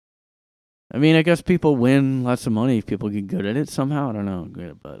 I mean, I guess people win lots of money if people get good at it somehow. I don't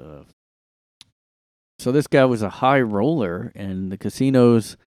know. But, so this guy was a high roller, and the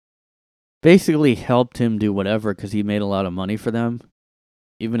casinos basically helped him do whatever because he made a lot of money for them.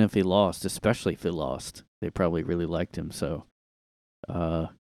 Even if he lost, especially if he lost. They probably really liked him, so...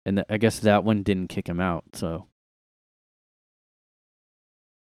 and I guess that one didn't kick him out, so...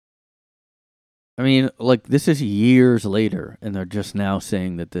 I mean, like, this is years later, and they're just now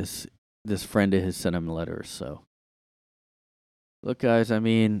saying that this friend of his sent him letters. So, look, guys, I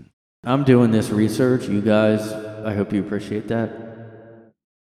mean, I'm doing this research. You guys, I hope you appreciate that.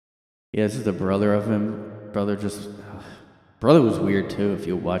 Yeah, this is the brother of him. Brother was weird too. If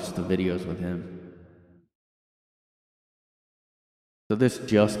you watch the videos with him. So this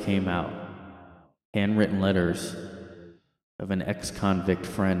just came out. Handwritten letters of an ex-convict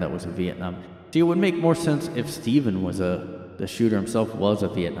friend that was in Vietnam. See, it would make more sense if Steven was the shooter himself was a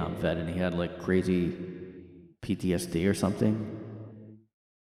Vietnam vet and he had like crazy PTSD or something.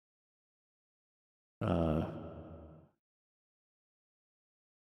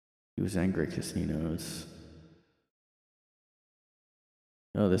 He was angry at casinos.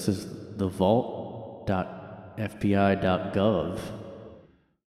 Oh, this is the vault.fbi.gov.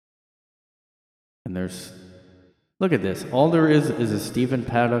 And there's, look at this. All there is a Stephen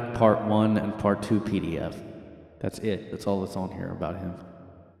Paddock Part 1 and Part 2 PDF. That's it. That's all that's on here about him.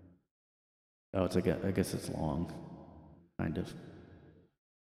 Oh, it's like I guess it's long. Kind of.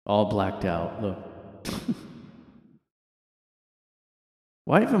 All blacked out. Look.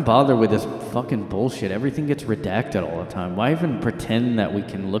 Why even bother with this fucking bullshit? Everything gets redacted all the time. Why even pretend that we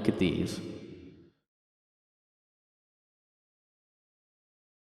can look at these?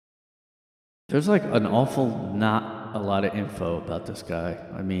 There's like an awful not a lot of info about this guy.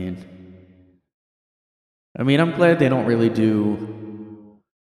 I mean, I'm glad they don't really do.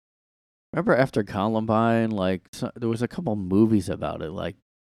 Remember after Columbine, like there was a couple movies about it. Like,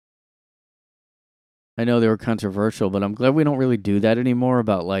 I know they were controversial, but I'm glad we don't really do that anymore.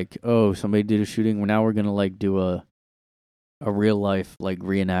 About like, oh, somebody did a shooting. Now we're gonna like do a real life like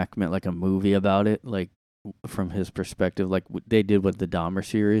reenactment, like a movie about it, like from his perspective, like they did with the Dahmer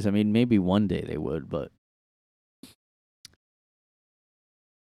series. I mean, maybe one day they would, but.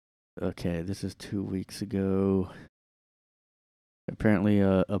 Okay, this is 2 weeks ago. Apparently,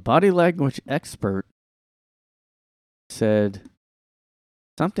 a body language expert said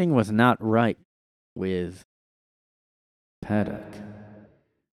something was not right with Paddock.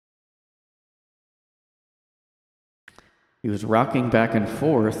 He was rocking back and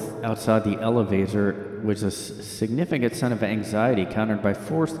forth outside the elevator, with a significant sign of anxiety countered by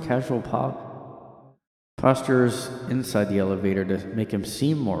forced casual postures inside the elevator to make him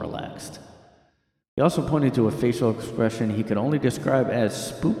seem more relaxed. He also pointed to a facial expression he could only describe as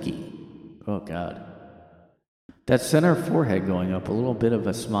spooky. Oh, God. That center forehead going up, a little bit of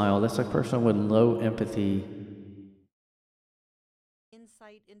a smile. That's a person with low empathy.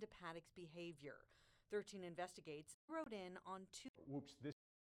 Insight into Paddock's behavior. 13 investigates wrote in on two. Whoops, this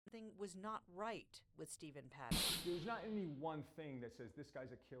Something was not right with Stephen Paddock. there's not any one thing that says this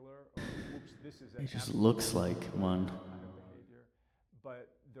guy's a killer or whoops, this is He just looks like one. kind of behavior. But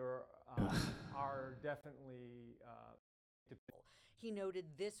there are definitely He noted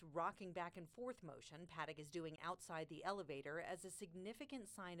this rocking back and forth motion Paddock is doing outside the elevator as a significant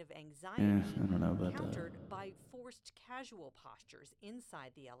sign of anxiety, I don't know about countered by forced casual postures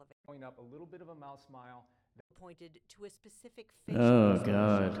inside the elevator. showing up a little bit of a mouth smile. Pointed to a specific facial Oh, expression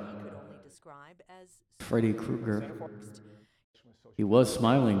God. he could only describe as Freddy Krueger. forced. He was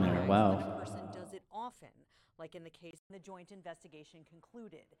smiling there. When a Wow. person does it often, like in the case the joint investigation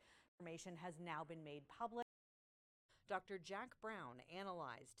concluded. Information has now been made public. Dr. Jack Brown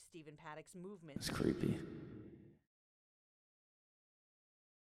analyzed Stephen Paddock's movements. It's creepy.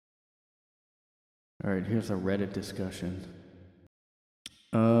 All right, here's a Reddit discussion.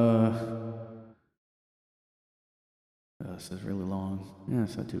 This is really long. Yeah,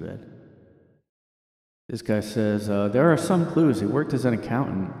 it's not too bad. This guy says, there are some clues. He worked as an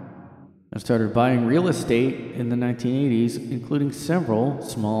accountant and started buying real estate in the 1980s, including several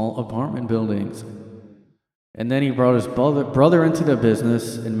small apartment buildings. And then he brought his brother into the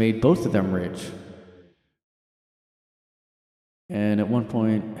business and made both of them rich. And at one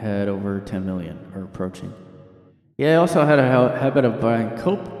point had over 10 million, or approaching. He also had a habit of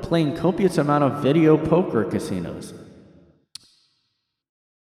playing copious amount of video poker casinos.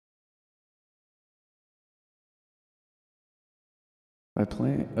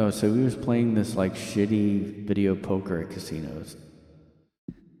 So he was playing this like shitty video poker at casinos.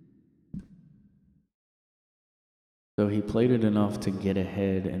 So he played it enough to get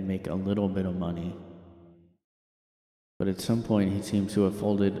ahead and make a little bit of money. But at some point he seems to have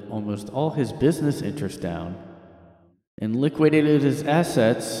folded almost all his business interests down and liquidated his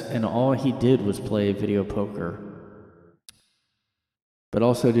assets, and all he did was play video poker. But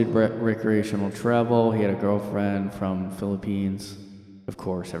also did recreational travel. He had a girlfriend from Philippines. Of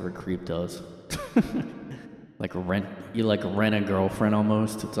course, every creep does. You rent a girlfriend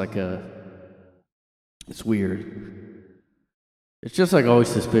almost. It's like It's weird. It's just like always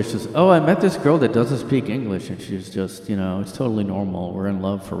suspicious. Oh, I met this girl that doesn't speak English, and she's just, it's totally normal. We're in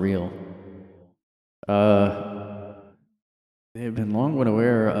love for real. They've been long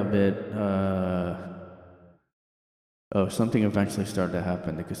aware of it. Something eventually started to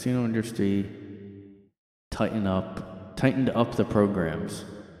happen. The casino industry tightened up the programs.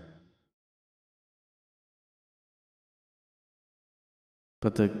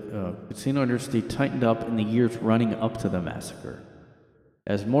 But the casino industry tightened up in the years running up to the massacre.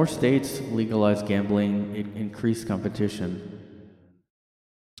 As more states legalized gambling, it increased competition.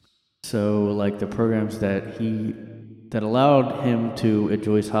 So, like the programs that allowed him to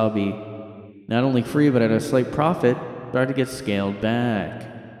enjoy his hobby, not only free but at a slight profit, started to get scaled back.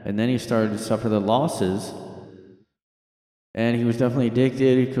 And then he started to suffer the losses. And he was definitely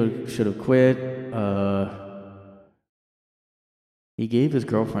addicted. He should have quit. He gave his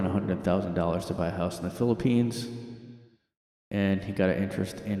girlfriend $100,000 to buy a house in the Philippines. And he got an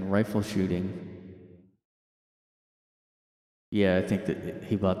interest in rifle shooting. Yeah, I think that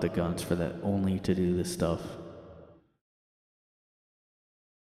he bought the guns for that, only to do this stuff.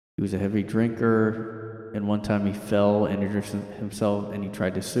 He was a heavy drinker, and one time he fell and injured himself, and he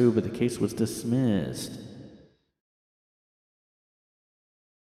tried to sue, but the case was dismissed.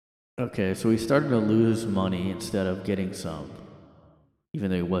 Okay, so he started to lose money instead of getting some,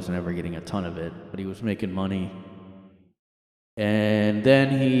 even though he wasn't ever getting a ton of it, but he was making money. And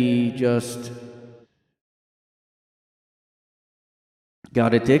then he just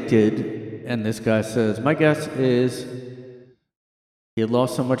got addicted, and this guy says, my guess is he had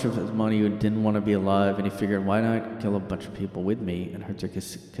lost so much of his money and didn't want to be alive, and he figured, why not kill a bunch of people with me and hurt their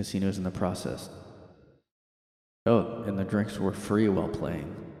casinos in the process? Oh, and the drinks were free while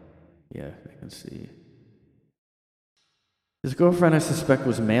playing. Yeah, I can see. His girlfriend, I suspect,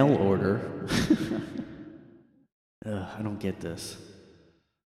 was mail order. I don't get this.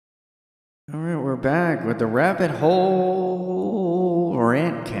 All right, we're back with the Rabbit Hole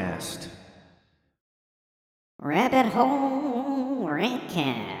Rantcast. Rabbit Hole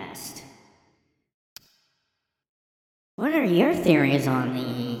Rantcast. What are your theories on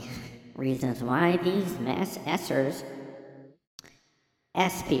the reasons why these mass Sers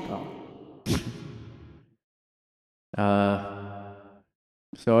S people?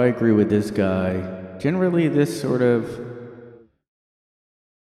 So I agree with this guy. Generally, this sort of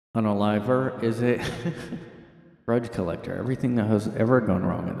unaliver is a grudge collector. Everything that has ever gone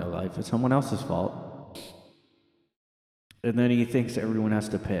wrong in their life is someone else's fault. And then he thinks everyone has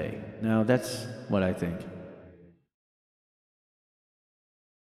to pay. Now, that's what I think.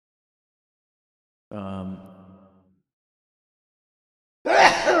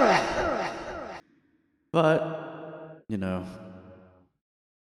 But,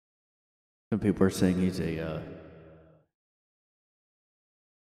 some people are saying he's a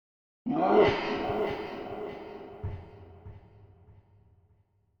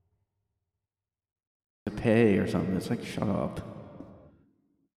to pay or something. It's like, shut up.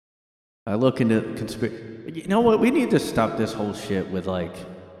 I look into conspiracy. You know what? We need to stop this whole shit with like,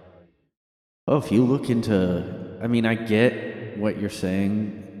 oh, if you look into, I mean, I get what you're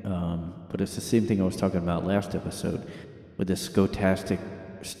saying, but it's the same thing I was talking about last episode with the stochastic,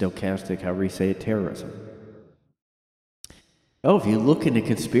 however you say it, terrorism. Oh, if you look into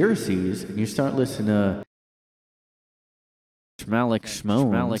conspiracies and you start listening to Schmalik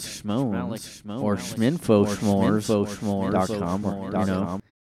Schmones or schminfo.com,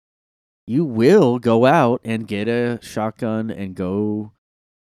 you will go out and get a shotgun and go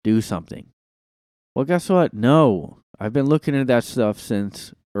do something. Well, guess what? No. I've been looking into that stuff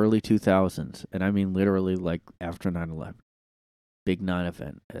since early 2000s, and I mean literally like after 9/11. Big 9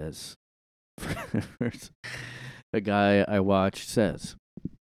 event, as the guy I watch says.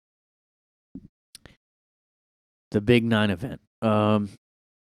 The Big 9 event.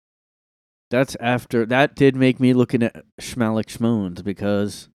 That's after, that did make me looking at Schmalik Schmoons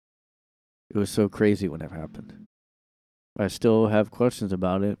because it was so crazy when it happened. I still have questions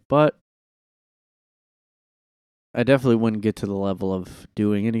about it, but I definitely wouldn't get to the level of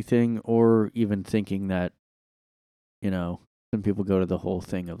doing anything or even thinking that, some people go to the whole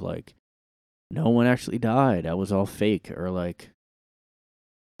thing of like, no one actually died. That was all fake. Or like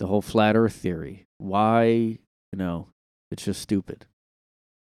the whole flat earth theory. Why, it's just stupid.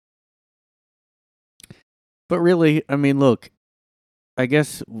 But really, I mean, look, I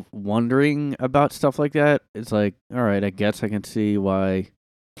guess wondering about stuff like that, it's like, all right, I guess I can see why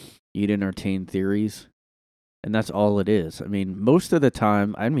you'd entertain theories. And that's all it is. I mean, most of the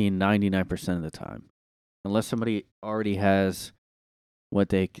time, 99% of the time, unless somebody already has what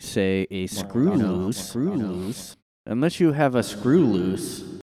they say a screw loose. Unless you have a screw loose,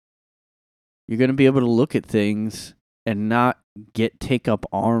 you're going to be able to look at things and not take up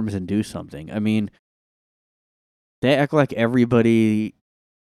arms and do something. I mean, they act like everybody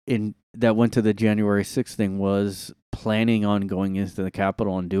that went to the January 6th thing was planning on going into the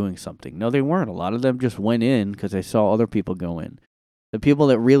Capitol and doing something. No, they weren't. A lot of them just went in because they saw other people go in. The people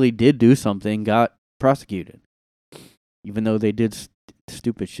that really did do something got prosecuted, even though they did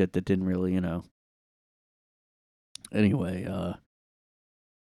stupid shit that didn't really, Anyway,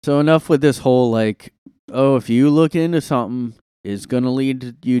 so enough with this whole, like, oh, if you look into something, it's going to lead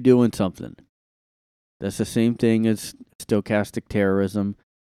to you doing something. That's the same thing as stochastic terrorism,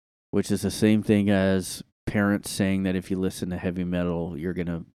 which is the same thing as parents saying that if you listen to heavy metal, you're going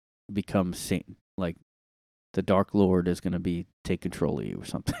to become like the Dark Lord is going to take control of you or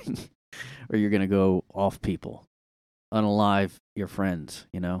something. Or you're going to go off people, unalive your friends,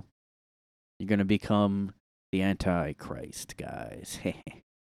 You're going to become the Antichrist, guys. You're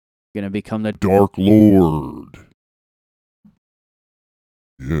going to become the Dark Lord.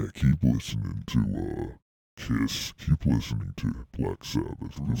 Yeah, keep listening to Kiss. Keep listening to Black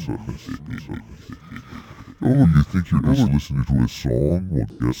Sabbath. Oh, you think you're just listening to a song? Well,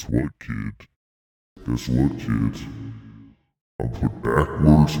 guess what, kid? I put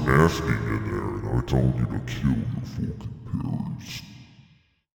backwards masking in there, and I told you to kill your fucking parents.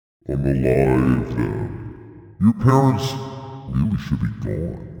 Unalive them. Your parents really should be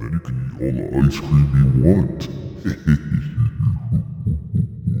gone. Then you can eat all the ice cream you want.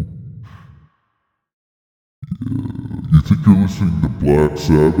 You think you're listening to Black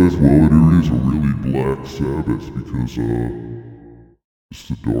Sabbath? Well, it is a really Black Sabbath because, it's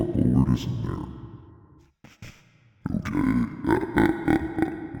the Dark Lord isn't there.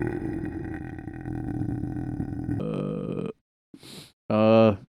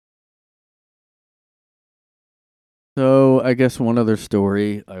 So I guess one other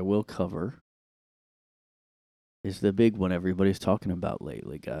story I will cover is the big one everybody's talking about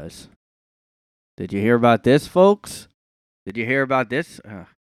lately, guys. Did you hear about this, folks? Did you hear about this? You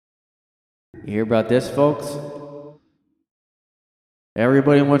hear about this, folks?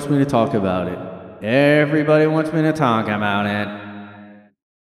 Everybody wants me to talk about it. Everybody wants me to talk about it.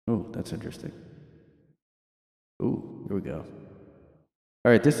 Oh, that's interesting. Ooh, here we go.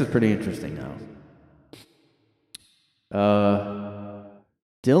 All right, this is pretty interesting now.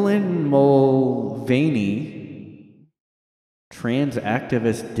 Dylan Mulvaney, trans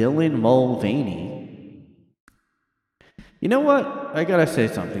activist Dylan Mulvaney. You know what? I gotta say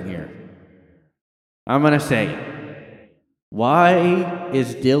something here. I'm gonna say it. Why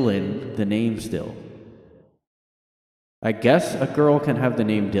is Dylan the name still? I guess a girl can have the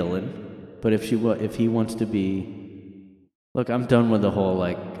name Dylan, but if he wants to be, look, I'm done with the whole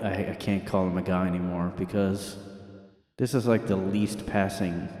like I can't call him a guy anymore because this is like the least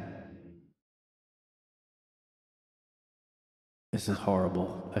passing. This is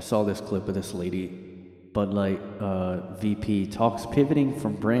horrible. I saw this clip of this lady, Bud Light VP talks pivoting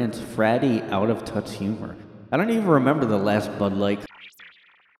from brand's fratty, out of touch humor. I don't even remember the last Bud Light.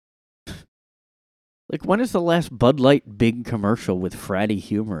 Like, when is the last Bud Light big commercial with fratty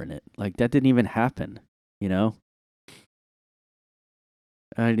humor in it? Like, that didn't even happen, I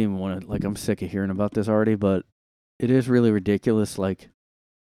didn't even want to, like, I'm sick of hearing about this already, but it is really ridiculous. Like,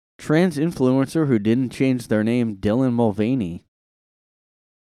 trans influencer who didn't change their name, Dylan Mulvaney,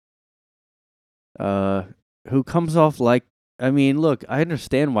 who comes off like, I mean, look, I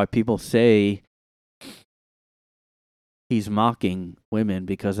understand why people say he's mocking women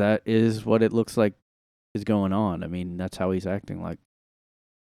because that is what it looks like is going on. I mean, that's how he's acting. Like,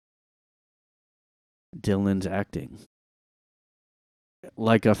 Dylan's acting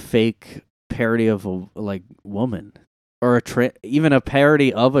like a fake parody of a woman or even a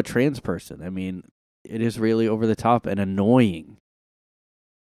parody of a trans person. I mean, it is really over the top and annoying.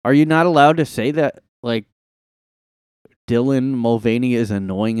 Are you not allowed to say that, like, Dylan Mulvaney is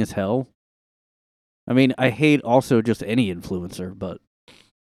annoying as hell? I mean, I hate also just any influencer, but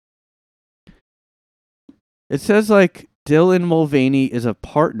it says, like, Dylan Mulvaney is a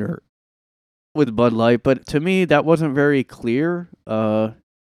partner with Bud Light, but to me, that wasn't very clear. I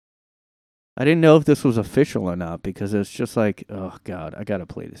didn't know if this was official or not because it's just like, oh, God, I got to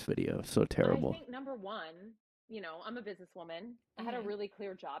play this video. It's so terrible. I think, number one, I'm a businesswoman. I had a really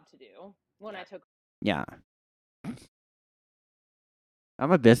clear job to do when I took. Yeah.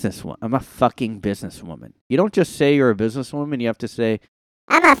 I'm a businesswoman. I'm a fucking businesswoman. You don't just say you're a businesswoman. You have to say,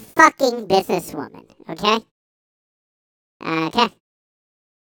 I'm a fucking businesswoman, okay? Okay.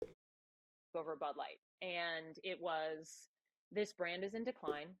 Over Bud Light, and it was This brand is in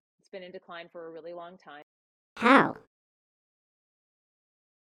decline. It's been in decline for a really long time. How?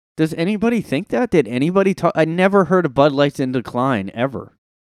 Does anybody think that? Did anybody talk? I never heard of Bud Light's in decline, ever.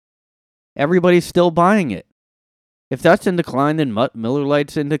 Everybody's still buying it. If that's in decline, then Miller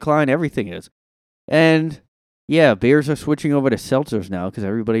Lite's in decline. Everything is. And, yeah, beers are switching over to seltzers now because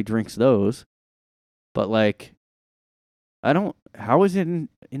everybody drinks those. But, like, I don't... How is it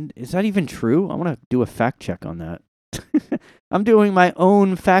is that even true? I want to do a fact check on that. I'm doing my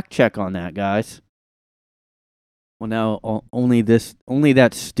own fact check on that, guys. Well, now only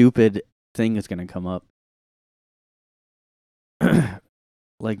that stupid thing is going to come up.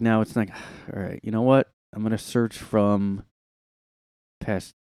 Like, now it's like, all right, you know what? I'm going to search from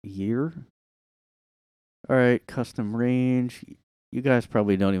past year. All right, custom range. You guys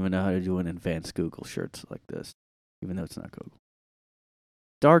probably don't even know how to do an advanced Google search like this, even though it's not Google.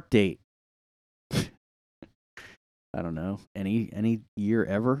 Start date. I don't know. Any year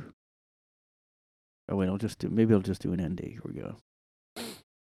ever? Oh wait, I'll just do an end date. Here we go.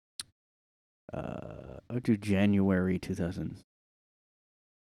 I'll do January 2000.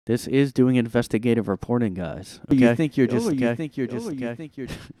 This is doing investigative reporting, guys. Okay? You think you're just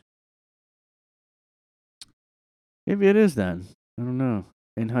Maybe it is then. I don't know.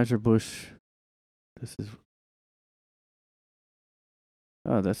 Anheuser-Busch. This is...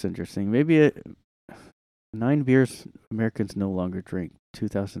 Oh, that's interesting. Maybe 9 beers Americans no longer drink.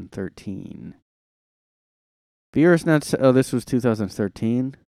 2013. Beer is not... Oh, this was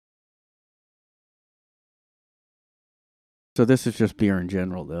 2013. So this is just beer in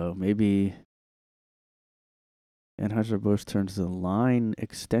general, though. Maybe Anheuser-Busch turns the line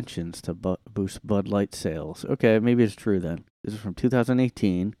extensions to boost Bud Light sales. Okay, maybe it's true then. This is from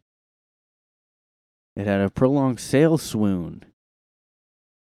 2018. It had a prolonged sales swoon.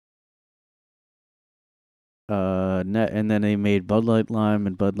 And then they made Bud Light Lime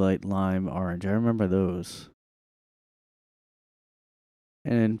and Bud Light Lime Orange. I remember those.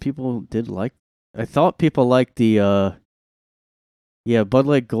 And people did like... I thought people liked the... Yeah, Bud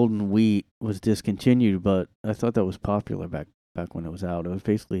Light Golden Wheat was discontinued, but I thought that was popular back when it was out. It was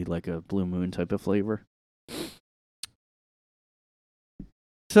basically like a Blue Moon type of flavor.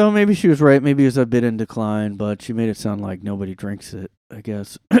 So maybe she was right. Maybe it was a bit in decline, but she made it sound like nobody drinks it, I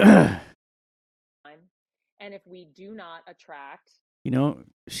guess. And if we do not attract... You know,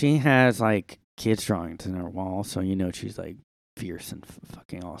 she has like kids drawings in her wall, so you know she's like fierce and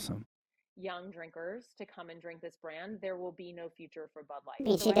fucking awesome. Young drinkers to come and drink this brand, there will be no future for Bud Light.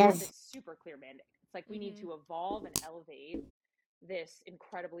 Maybe So she I have does. this super clear mandate. It's like we need to evolve and elevate this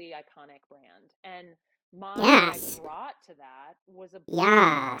incredibly iconic brand. And what I brought to that was a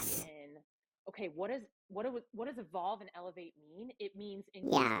Yes. in, okay, what does evolve and elevate mean? It means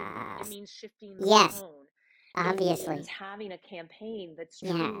inclusivity. It means shifting the tone. Obviously. It means having a campaign that's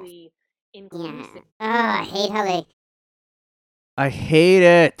truly inclusive. Yeah. Oh, I hate how they... I hate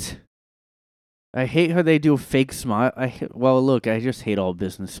it. I hate how they do a fake smile. Well, look, I just hate all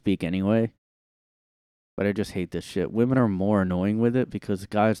business speak anyway. But I just hate this shit. Women are more annoying with it because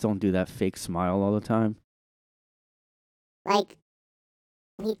guys don't do that fake smile all the time. Like,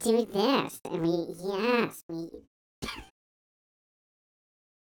 we do this, and we...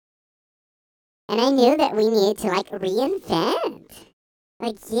 And I knew that we needed to, like, reinvent.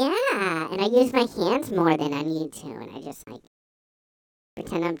 Like, yeah. And I use my hands more than I need to, and I just, like,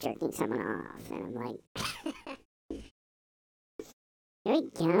 pretend I'm jerking someone off, and I'm like... There we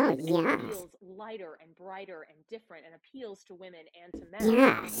go, It feels lighter and brighter and different and appeals to women and to men.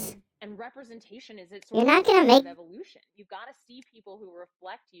 Yes. And representation is its You're not gonna make... evolution. You've got to see people who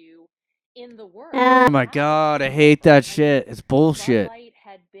reflect you in the world. Oh my god, I hate that shit. It's bullshit. Bud Light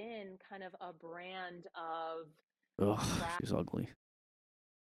had been kind of a brand of... Ugh, she's ugly.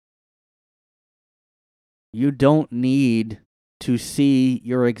 You don't need to see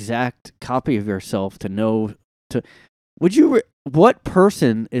your exact copy of yourself to know to... Would you... What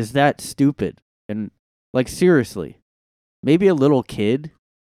person is that stupid? And, like, seriously. Maybe a little kid?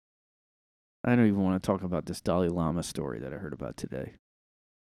 I don't even want to talk about this Dalai Lama story that I heard about today.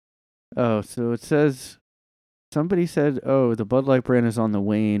 Oh, so it says... Somebody said, oh, the Bud Light brand is on the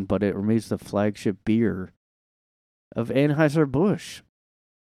wane, but it remains the flagship beer of Anheuser-Busch.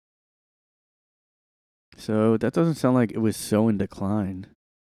 So that doesn't sound like it was so in decline.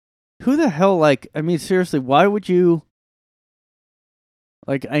 Who the hell, like... I mean, seriously, why would you...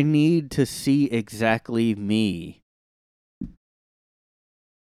 Like, I need to see exactly me.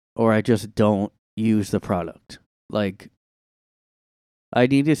 Or I just don't use the product. Like, I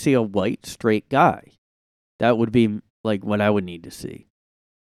need to see a white, straight guy. That would be, like, what I would need to see.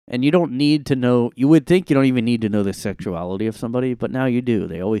 And you don't need to know, you would think you don't even need to know the sexuality of somebody, but now you do.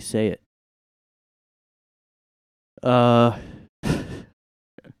 They always say it. I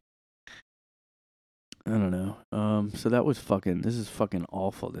don't know. So that was this is fucking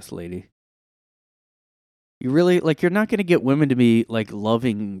awful, this lady. You really, like, you're not going to get women to be, like,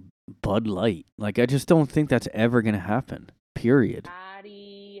 loving Bud Light. Like, I just don't think that's ever going to happen. Period.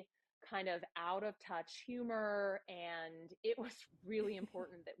 Batty, kind of out of touch humor, and it was really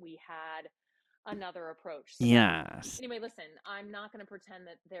important that we had another approach. So Yes. anyway, listen, I'm not going to pretend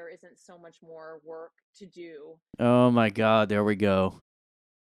that there isn't so much more work to do. Oh my God, there we go.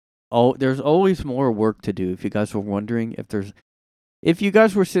 Oh, there's always more work to do. If you guys were wondering if you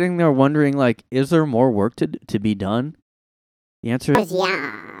guys were sitting there wondering, like, is there more work to be done? The answer is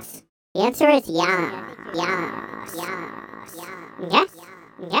yes. The answer is yes. Yes. Yes. Yes.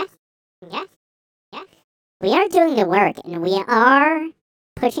 Yes. Yes. Yes. We are doing the work, and we are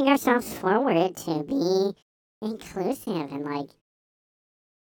pushing ourselves forward to be inclusive and, like,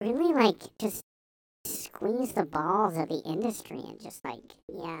 really, like, just squeeze the balls of the industry and just, like,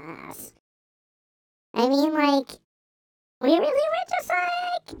 yes. I mean, like, we really were just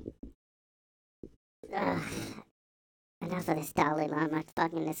like, ugh. Enough of this Dalai Lama,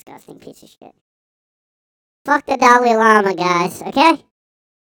 fucking disgusting piece of shit. Fuck the Dalai Lama, guys, okay?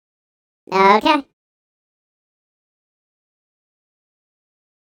 Okay?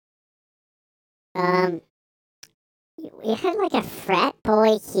 We had, like, a frat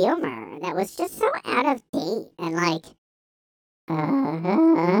boy humor that was just so out of date and, like,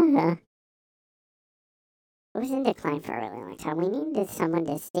 it was in decline for a really long time. We needed someone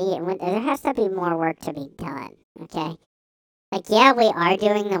to see it. There has to be more work to be done, okay? Like, yeah, we are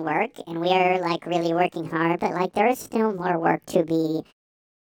doing the work, and we are, like, really working hard, but, like, there is still more work to be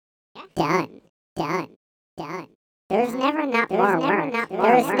done. There's never not more work.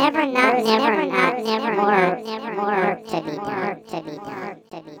 There is never not more work to be done.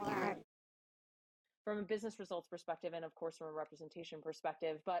 From a business results perspective, and of course from a representation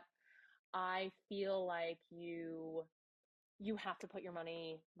perspective, but I feel like you have to put your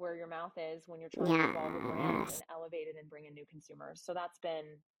money where your mouth is when you're trying to evolve a brand and elevate it and bring in new consumers. So that's been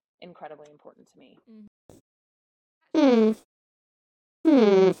incredibly important to me.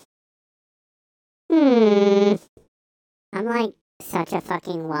 I'm like such a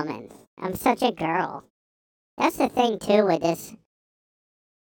fucking woman. I'm such a girl. That's the thing too with this.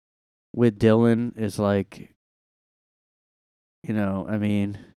 with Dylan is like, you know, I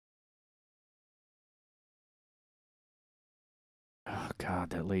mean, oh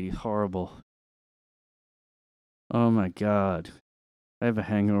God, that lady's horrible. Oh my God, I have a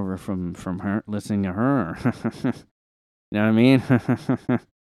hangover from her listening to her. You know what I mean?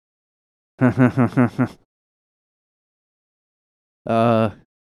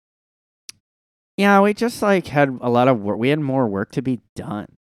 Yeah, we just like had a lot of work. We had more work to be done.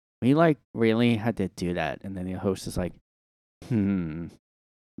 We like really had to do that, and then the host is like,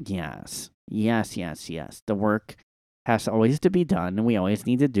 yes. The work has always to be done, and we always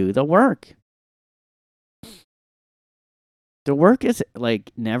need to do the work. The work is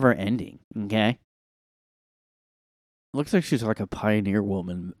like never ending, okay? Looks like she's like a pioneer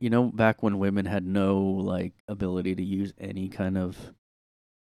woman. You know, back when women had no like ability to use any kind of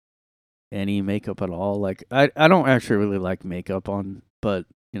any makeup at all. Like I don't actually really like makeup on, but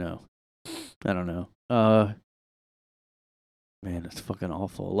you know, I don't know. Man, it's fucking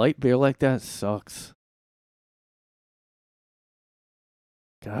awful. Light beer like that sucks.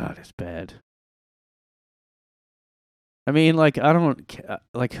 God, it's bad. I mean, like, I don't,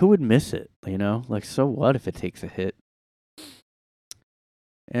 like, who would miss it, you know? Like, so what if it takes a hit?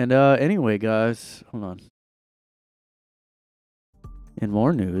 And, anyway, guys, hold on. In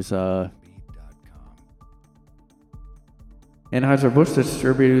more news, Anheuser-Busch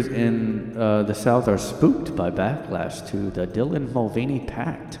distributors in the South are spooked by backlash to the Dylan-Mulvaney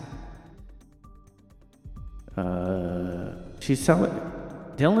Pact.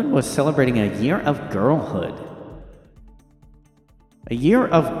 Dylan was celebrating a year of girlhood. A year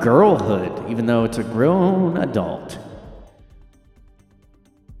of girlhood, even though it's a grown adult.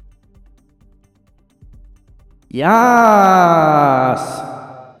 Yes!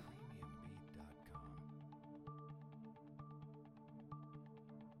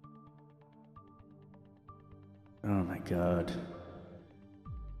 Oh my God.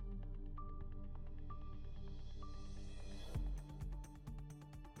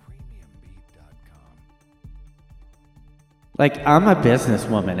 Like, I'm a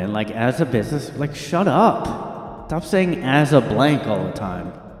businesswoman, and like, as a business, like, shut up. Stop saying as a blank all the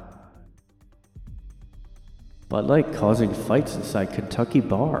time. Bud Light causing fights inside Kentucky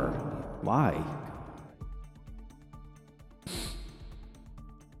bar. Why?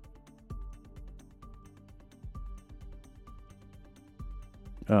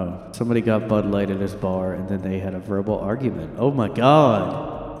 Oh, somebody got Bud Light at his bar and then they had a verbal argument. Oh my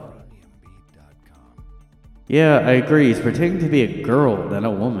god. Yeah, I agree. He's pretending to be a girl, not a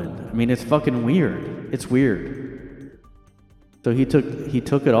woman. I mean, it's fucking weird. It's weird. So he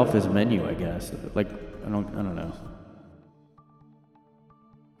took it off his menu, I guess. Like, I don't know.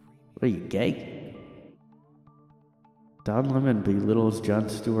 What are you, gay? Don Lemon belittles Jon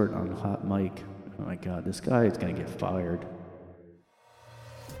Stewart on hot mic. Oh my god, this guy is gonna get fired.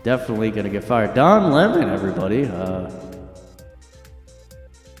 Definitely gonna get fired. Don Lemon, everybody.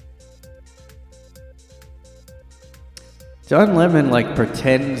 Don Lemon like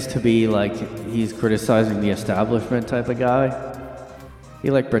pretends to be like he's criticizing the establishment type of guy. He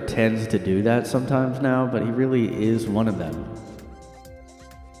like pretends to do that sometimes now, but he really is one of them.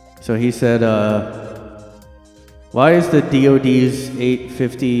 So he said, why is the DOD's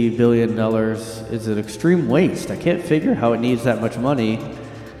 $850 billion is an extreme waste? I can't figure how it needs that much money.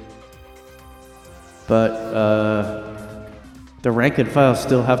 But the rank and file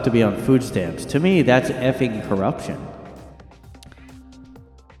still have to be on food stamps. To me, that's effing corruption.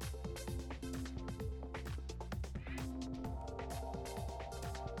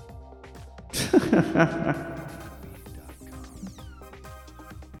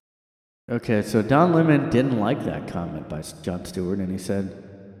 Okay, so Don Lemon didn't like that comment by Jon Stewart, and he said,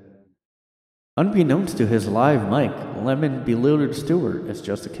 unbeknownst to his live mic, Lemon belittled Stewart as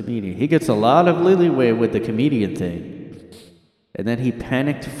just a comedian. He gets a lot of leeway with the comedian thing. And then he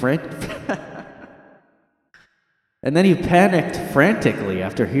panicked frantically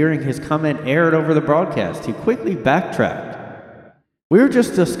after hearing his comment aired over the broadcast. He quickly backtracked. We were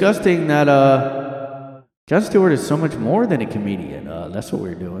just discussing that Jon Stewart is so much more than a comedian. That's what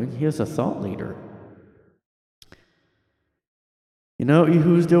we're doing. He is a thought leader. You know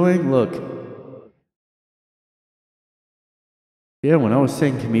who's doing? Look. Yeah, when I was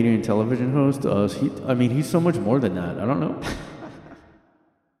saying comedian television host, he's so much more than that. I don't know.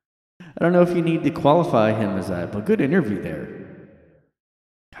 I don't know if you need to qualify him as that, but good interview there.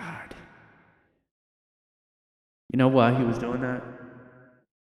 God. You know why he was doing that?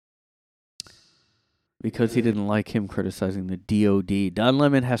 Because he didn't like him criticizing the DOD. Don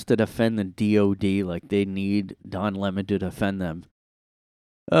Lemon has to defend the DOD like they need Don Lemon to defend them.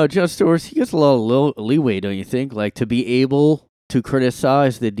 Jon Stewart, he gets a lot of leeway, don't you think? Like, to be able to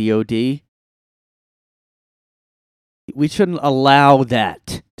criticize the DOD. We shouldn't allow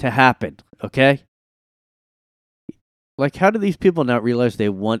that to happen, okay? Like, how do these people not realize they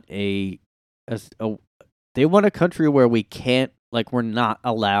want they want a country where we can't, like, we're not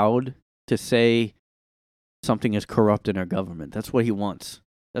allowed to say something is corrupt in our government. That's what he wants.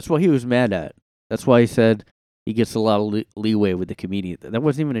 That's what he was mad at. That's why he said he gets a lot of leeway with the comedian. That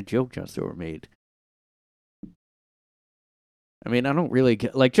wasn't even a joke Jon Stewart made. I mean, I don't really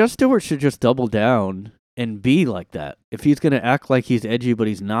get... Like, Jon Stewart should just double down and be like that. If he's going to act like he's edgy, but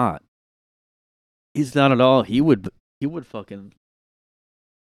he's not. He's not at all. He would fucking...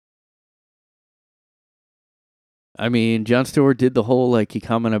 I mean, Jon Stewart did the whole, like, he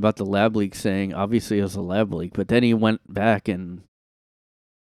commented about the lab leak saying, obviously it was a lab leak, but then he went back and,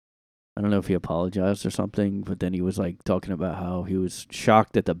 I don't know if he apologized or something, but then he was, like, talking about how he was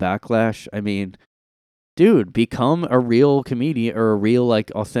shocked at the backlash. I mean, dude, become a real comedian or a real, like,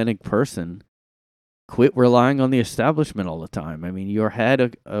 authentic person. Quit relying on the establishment all the time. I mean, you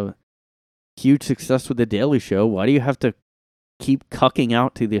had a huge success with The Daily Show. Why do you have to keep cucking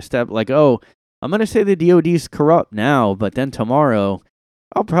out to the establishment? Like, oh, I'm going to say the DOD's corrupt now, but then tomorrow,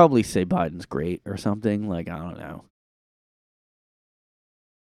 I'll probably say Biden's great or something. Like, I don't know.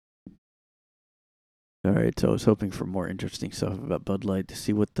 All right, so I was hoping for more interesting stuff about Bud Light to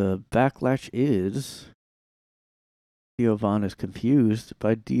see what the backlash is. Theo Von is confused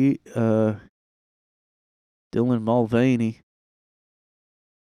by Dylan Mulvaney.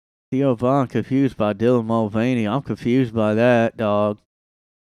 Theo Von confused by Dylan Mulvaney. I'm confused by that, dog.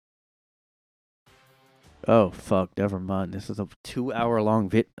 Oh, fuck, never mind. This is a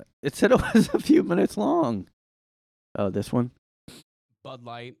 2-hour-long vid. It said it was a few minutes long. Oh, this one? Bud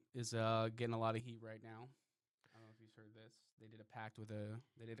Light is getting a lot of heat right now. I don't know if you've heard this. They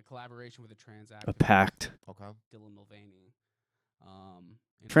did a collaboration with a trans activist. A pact. Okay. Dylan Mulvaney.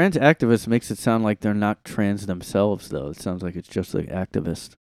 Trans activist makes it sound like they're not trans themselves, though. It sounds like it's just an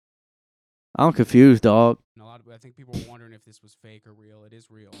activist. I'm confused, dog. And I think people were wondering if this was fake or real. It is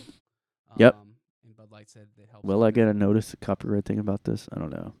real. Yep. And Bud Light said that helps. Will I get a notice, a copyright thing about this? I don't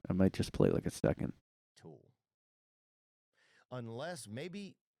know. I might just play like a second. Tool. unless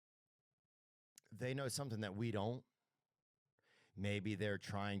maybe they know something that we don't. Maybe they're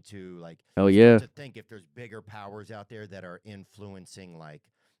trying to like Oh yeah, to think if there's bigger powers out there that are influencing like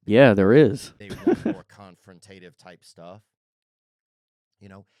yeah, there is. they want more confrontative type stuff. You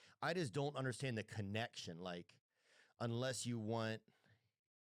know, I just don't understand the connection. Like, unless you want,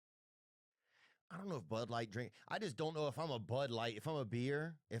 I don't know if Bud Light drink. I just don't know if I'm a Bud Light, if I'm a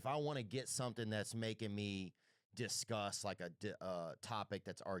beer, if I want to get something that's making me discuss like a topic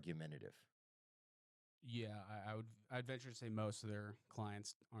that's argumentative. Yeah, I'd venture to say most of their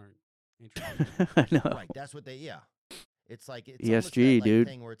clients aren't interested. I know. Right. That's what they. Yeah. It's like it's almost that ESG, like dude.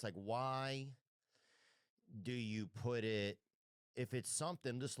 thing where it's like, why do you put it? If it's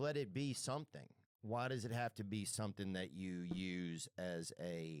something, just let it be something. Why does it have to be something that you use as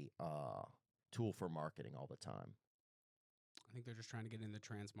a tool for marketing all the time? I think they're just trying to get in the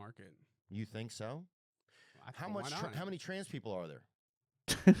trans market. You think so? How Why much? not? How many trans people are there?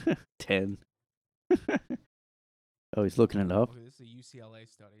 10. Oh, he's looking it up. Okay, this is a UCLA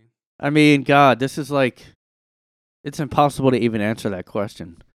study. I mean, God, this is like, it's impossible to even answer that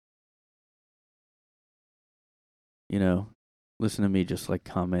question. You know, listen to me just like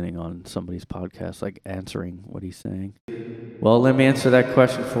commenting on somebody's podcast, like answering what he's saying. Well, let me answer that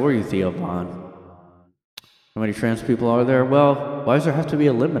question for you, Theo Vaughn. How many trans people are there? Well, why does there have to be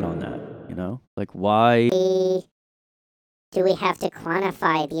a limit on that? You know, like why? Do we have to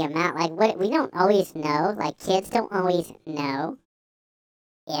quantify the amount? Like, what we don't always know. Like, kids don't always know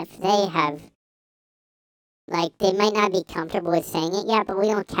if they have. Like, they might not be comfortable with saying it yet, but we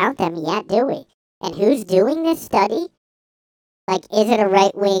don't count them yet, do we? And who's doing this study? Like, is it a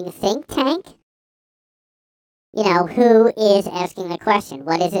right-wing think tank? You know, who is asking the question?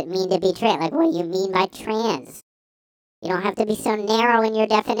 What does it mean to be trans? Like, what do you mean by trans? You don't have to be so narrow in your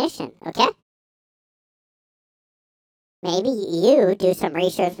definition, okay? Maybe you do some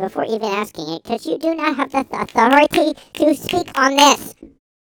research before even asking it, because you do not have the authority to speak on this,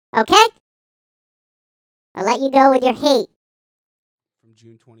 okay? I'll let you go with your hate. From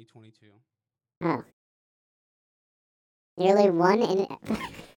June 2022. Oh. Nearly one in...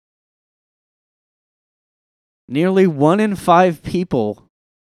 Nearly 1 in 5 people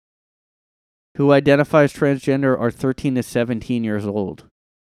who identify as transgender are 13 to 17 years old.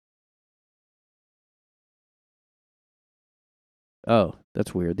 Oh,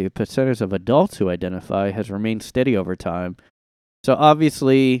 that's weird. The percentage of adults who identify has remained steady over time. So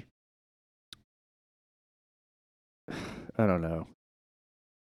obviously, I don't know.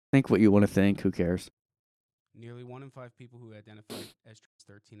 Think what you want to think. Who cares? Nearly 1 in 5 people who identify as trans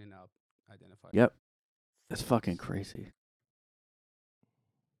 13 and up identify. Yep. That's fucking crazy.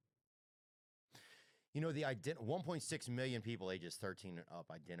 You know, the 1.6 million people ages 13 and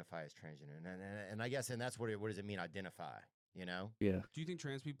up identify as transgender, and I guess, and that's what does it mean, identify? You know? Yeah. Do you think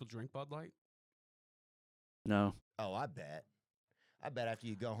trans people drink Bud Light? No. Oh, I bet. I bet after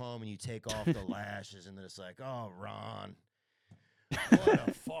you go home and you take off the lashes, and then it's like, oh, Ron, what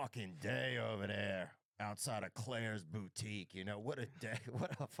a fucking day over there outside of Claire's boutique. You know, what a day,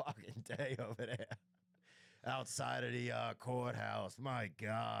 what a fucking day over there outside of the courthouse. My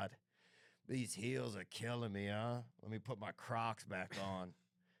God. These heels are killing me, huh? Let me put my Crocs back on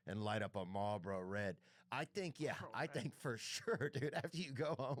and light up a Marlboro Red. I think, yeah, I think for sure, dude, after you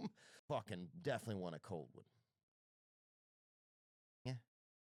go home, fucking definitely want a cold one. Yeah.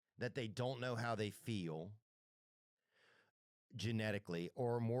 That they don't know how they feel genetically,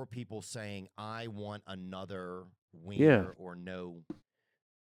 or more people saying, I want another wiener or no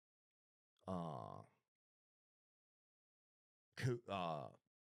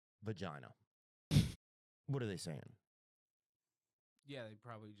vagina. What are they saying? Yeah, they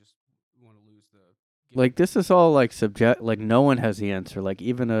probably just want to lose the... Like, this is all, like, subject... Like, no one has the answer. Like,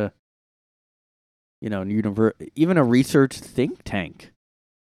 even a... You know, even a research think tank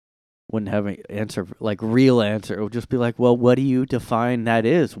wouldn't have an answer, like, real answer. It would just be like, well, what do you define that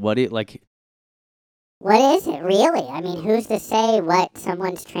is? What is it really? I mean, who's to say what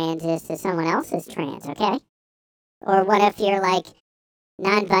someone's trans is to someone else's trans, okay? Or what if you're, like,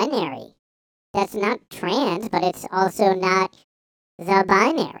 non-binary? That's not trans, but it's also not the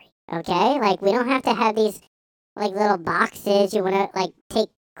binary, okay? Like, we don't have to have these, like, little boxes. You want to, like, take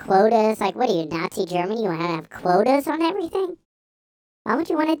quotas. Like, what are you, Nazi Germany? You want to have quotas on everything? Why would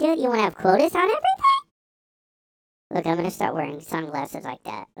you want to do it? You want to have quotas on everything? Look, I'm going to start wearing sunglasses like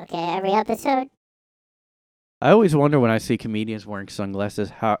that, okay? Every episode. I always wonder when I see comedians wearing sunglasses,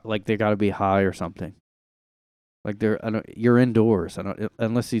 how, like, they gotta be high or something. Like, you're indoors. I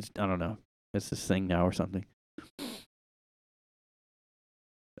don't know. It's this thing now or something.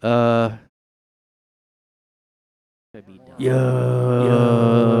 Yo,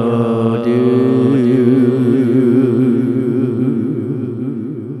 dude.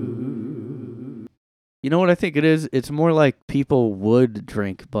 You know what I think it is? It's more like people would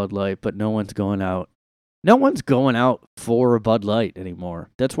drink Bud Light, but no one's going out. No one's going out for Bud Light anymore.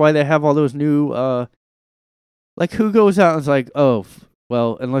 That's why they have all those new, like, who goes out and is like, oh,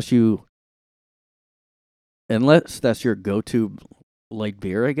 well, unless that's your go-to light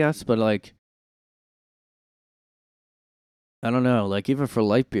beer, I guess, but, like, I don't know, like, even for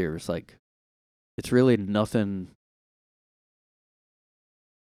light beers, like, it's really nothing.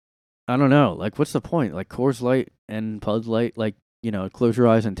 I don't know, like, what's the point? Like, Coors Light and Bud Light, like, close your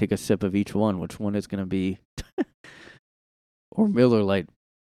eyes and take a sip of each one. Which one is going to be? Or Miller Lite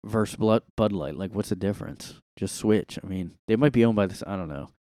versus Bud Light. Like, what's the difference? Just switch. I mean, they might be owned by this. I don't know.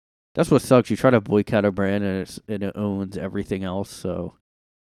 That's what sucks. You try to boycott a brand and it owns everything else. So,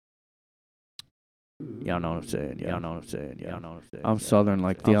 y'all know what I'm saying. Y'all know what I'm saying. Y'all know what I'm saying. I'm Southern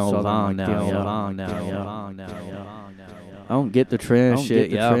like the old Vaughn now. I don't get the trans shit.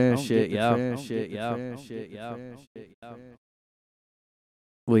 Yeah.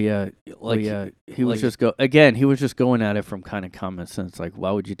 Well, yeah, like he was just he was just going at it from kind of common sense. Like, why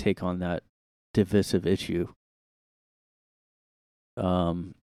would you take on that divisive issue?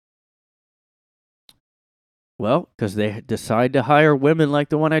 Well, because they decide to hire women like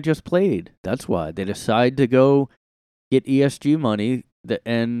the one I just played. That's why they decide to go get ESG money.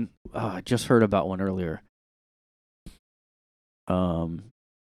 I just heard about one earlier.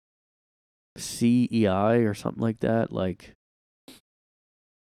 CEI or something like that, like.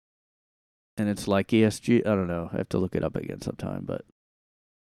 And it's like ESG. I don't know. I have to look it up again sometime. But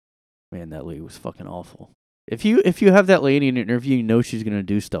man, that lady was fucking awful. If you have that lady in an interview, you know she's gonna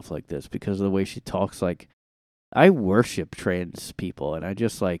do stuff like this because of the way she talks. Like, I worship trans people, and I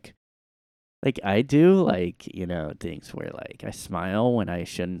just like I do things where like I smile when I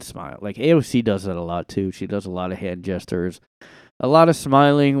shouldn't smile. Like AOC does that a lot too. She does a lot of hand gestures, a lot of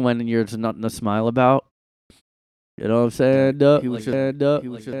smiling when there's nothing to smile about. You know what I'm saying? He was just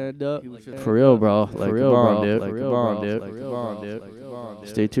for real, bro. Like, for real, bro.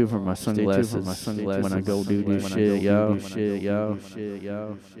 Stay tuned for my sunglasses. When I go do this shit, yo.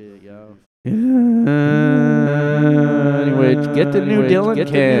 Anyway, get the new Dylan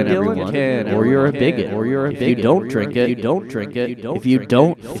can, everyone. Or you're a bigot. If you don't drink it, you don't drink it. If you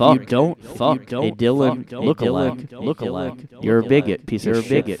don't fuck a Dylan lookalike, you're a bigot. Piece of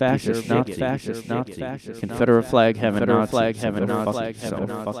shit. Fascist, Nazi. Confederate flag having Nazi.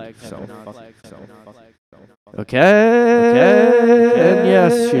 Okay. And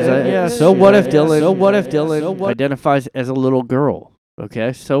yes, she's like, so what if Dylan identifies as a little girl?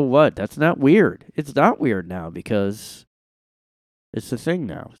 Okay, so what? That's not weird. It's not weird now because it's the thing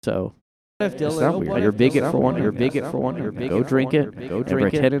now. So it's not weird. You're a bigot for one. Go drink it.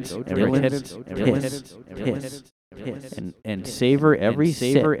 Piss. And savor every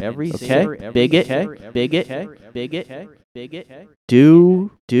sip. Okay, bigot.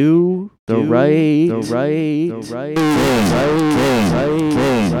 Do the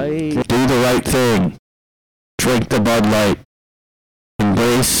right thing. Drink the Bud Light.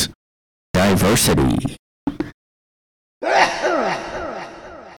 Embrace diversity.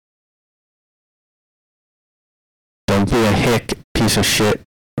 Don't be a hick piece of shit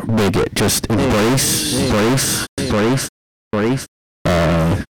bigot. Just embrace.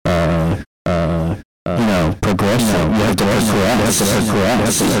 Progress. You have to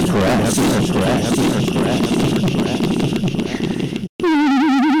progress.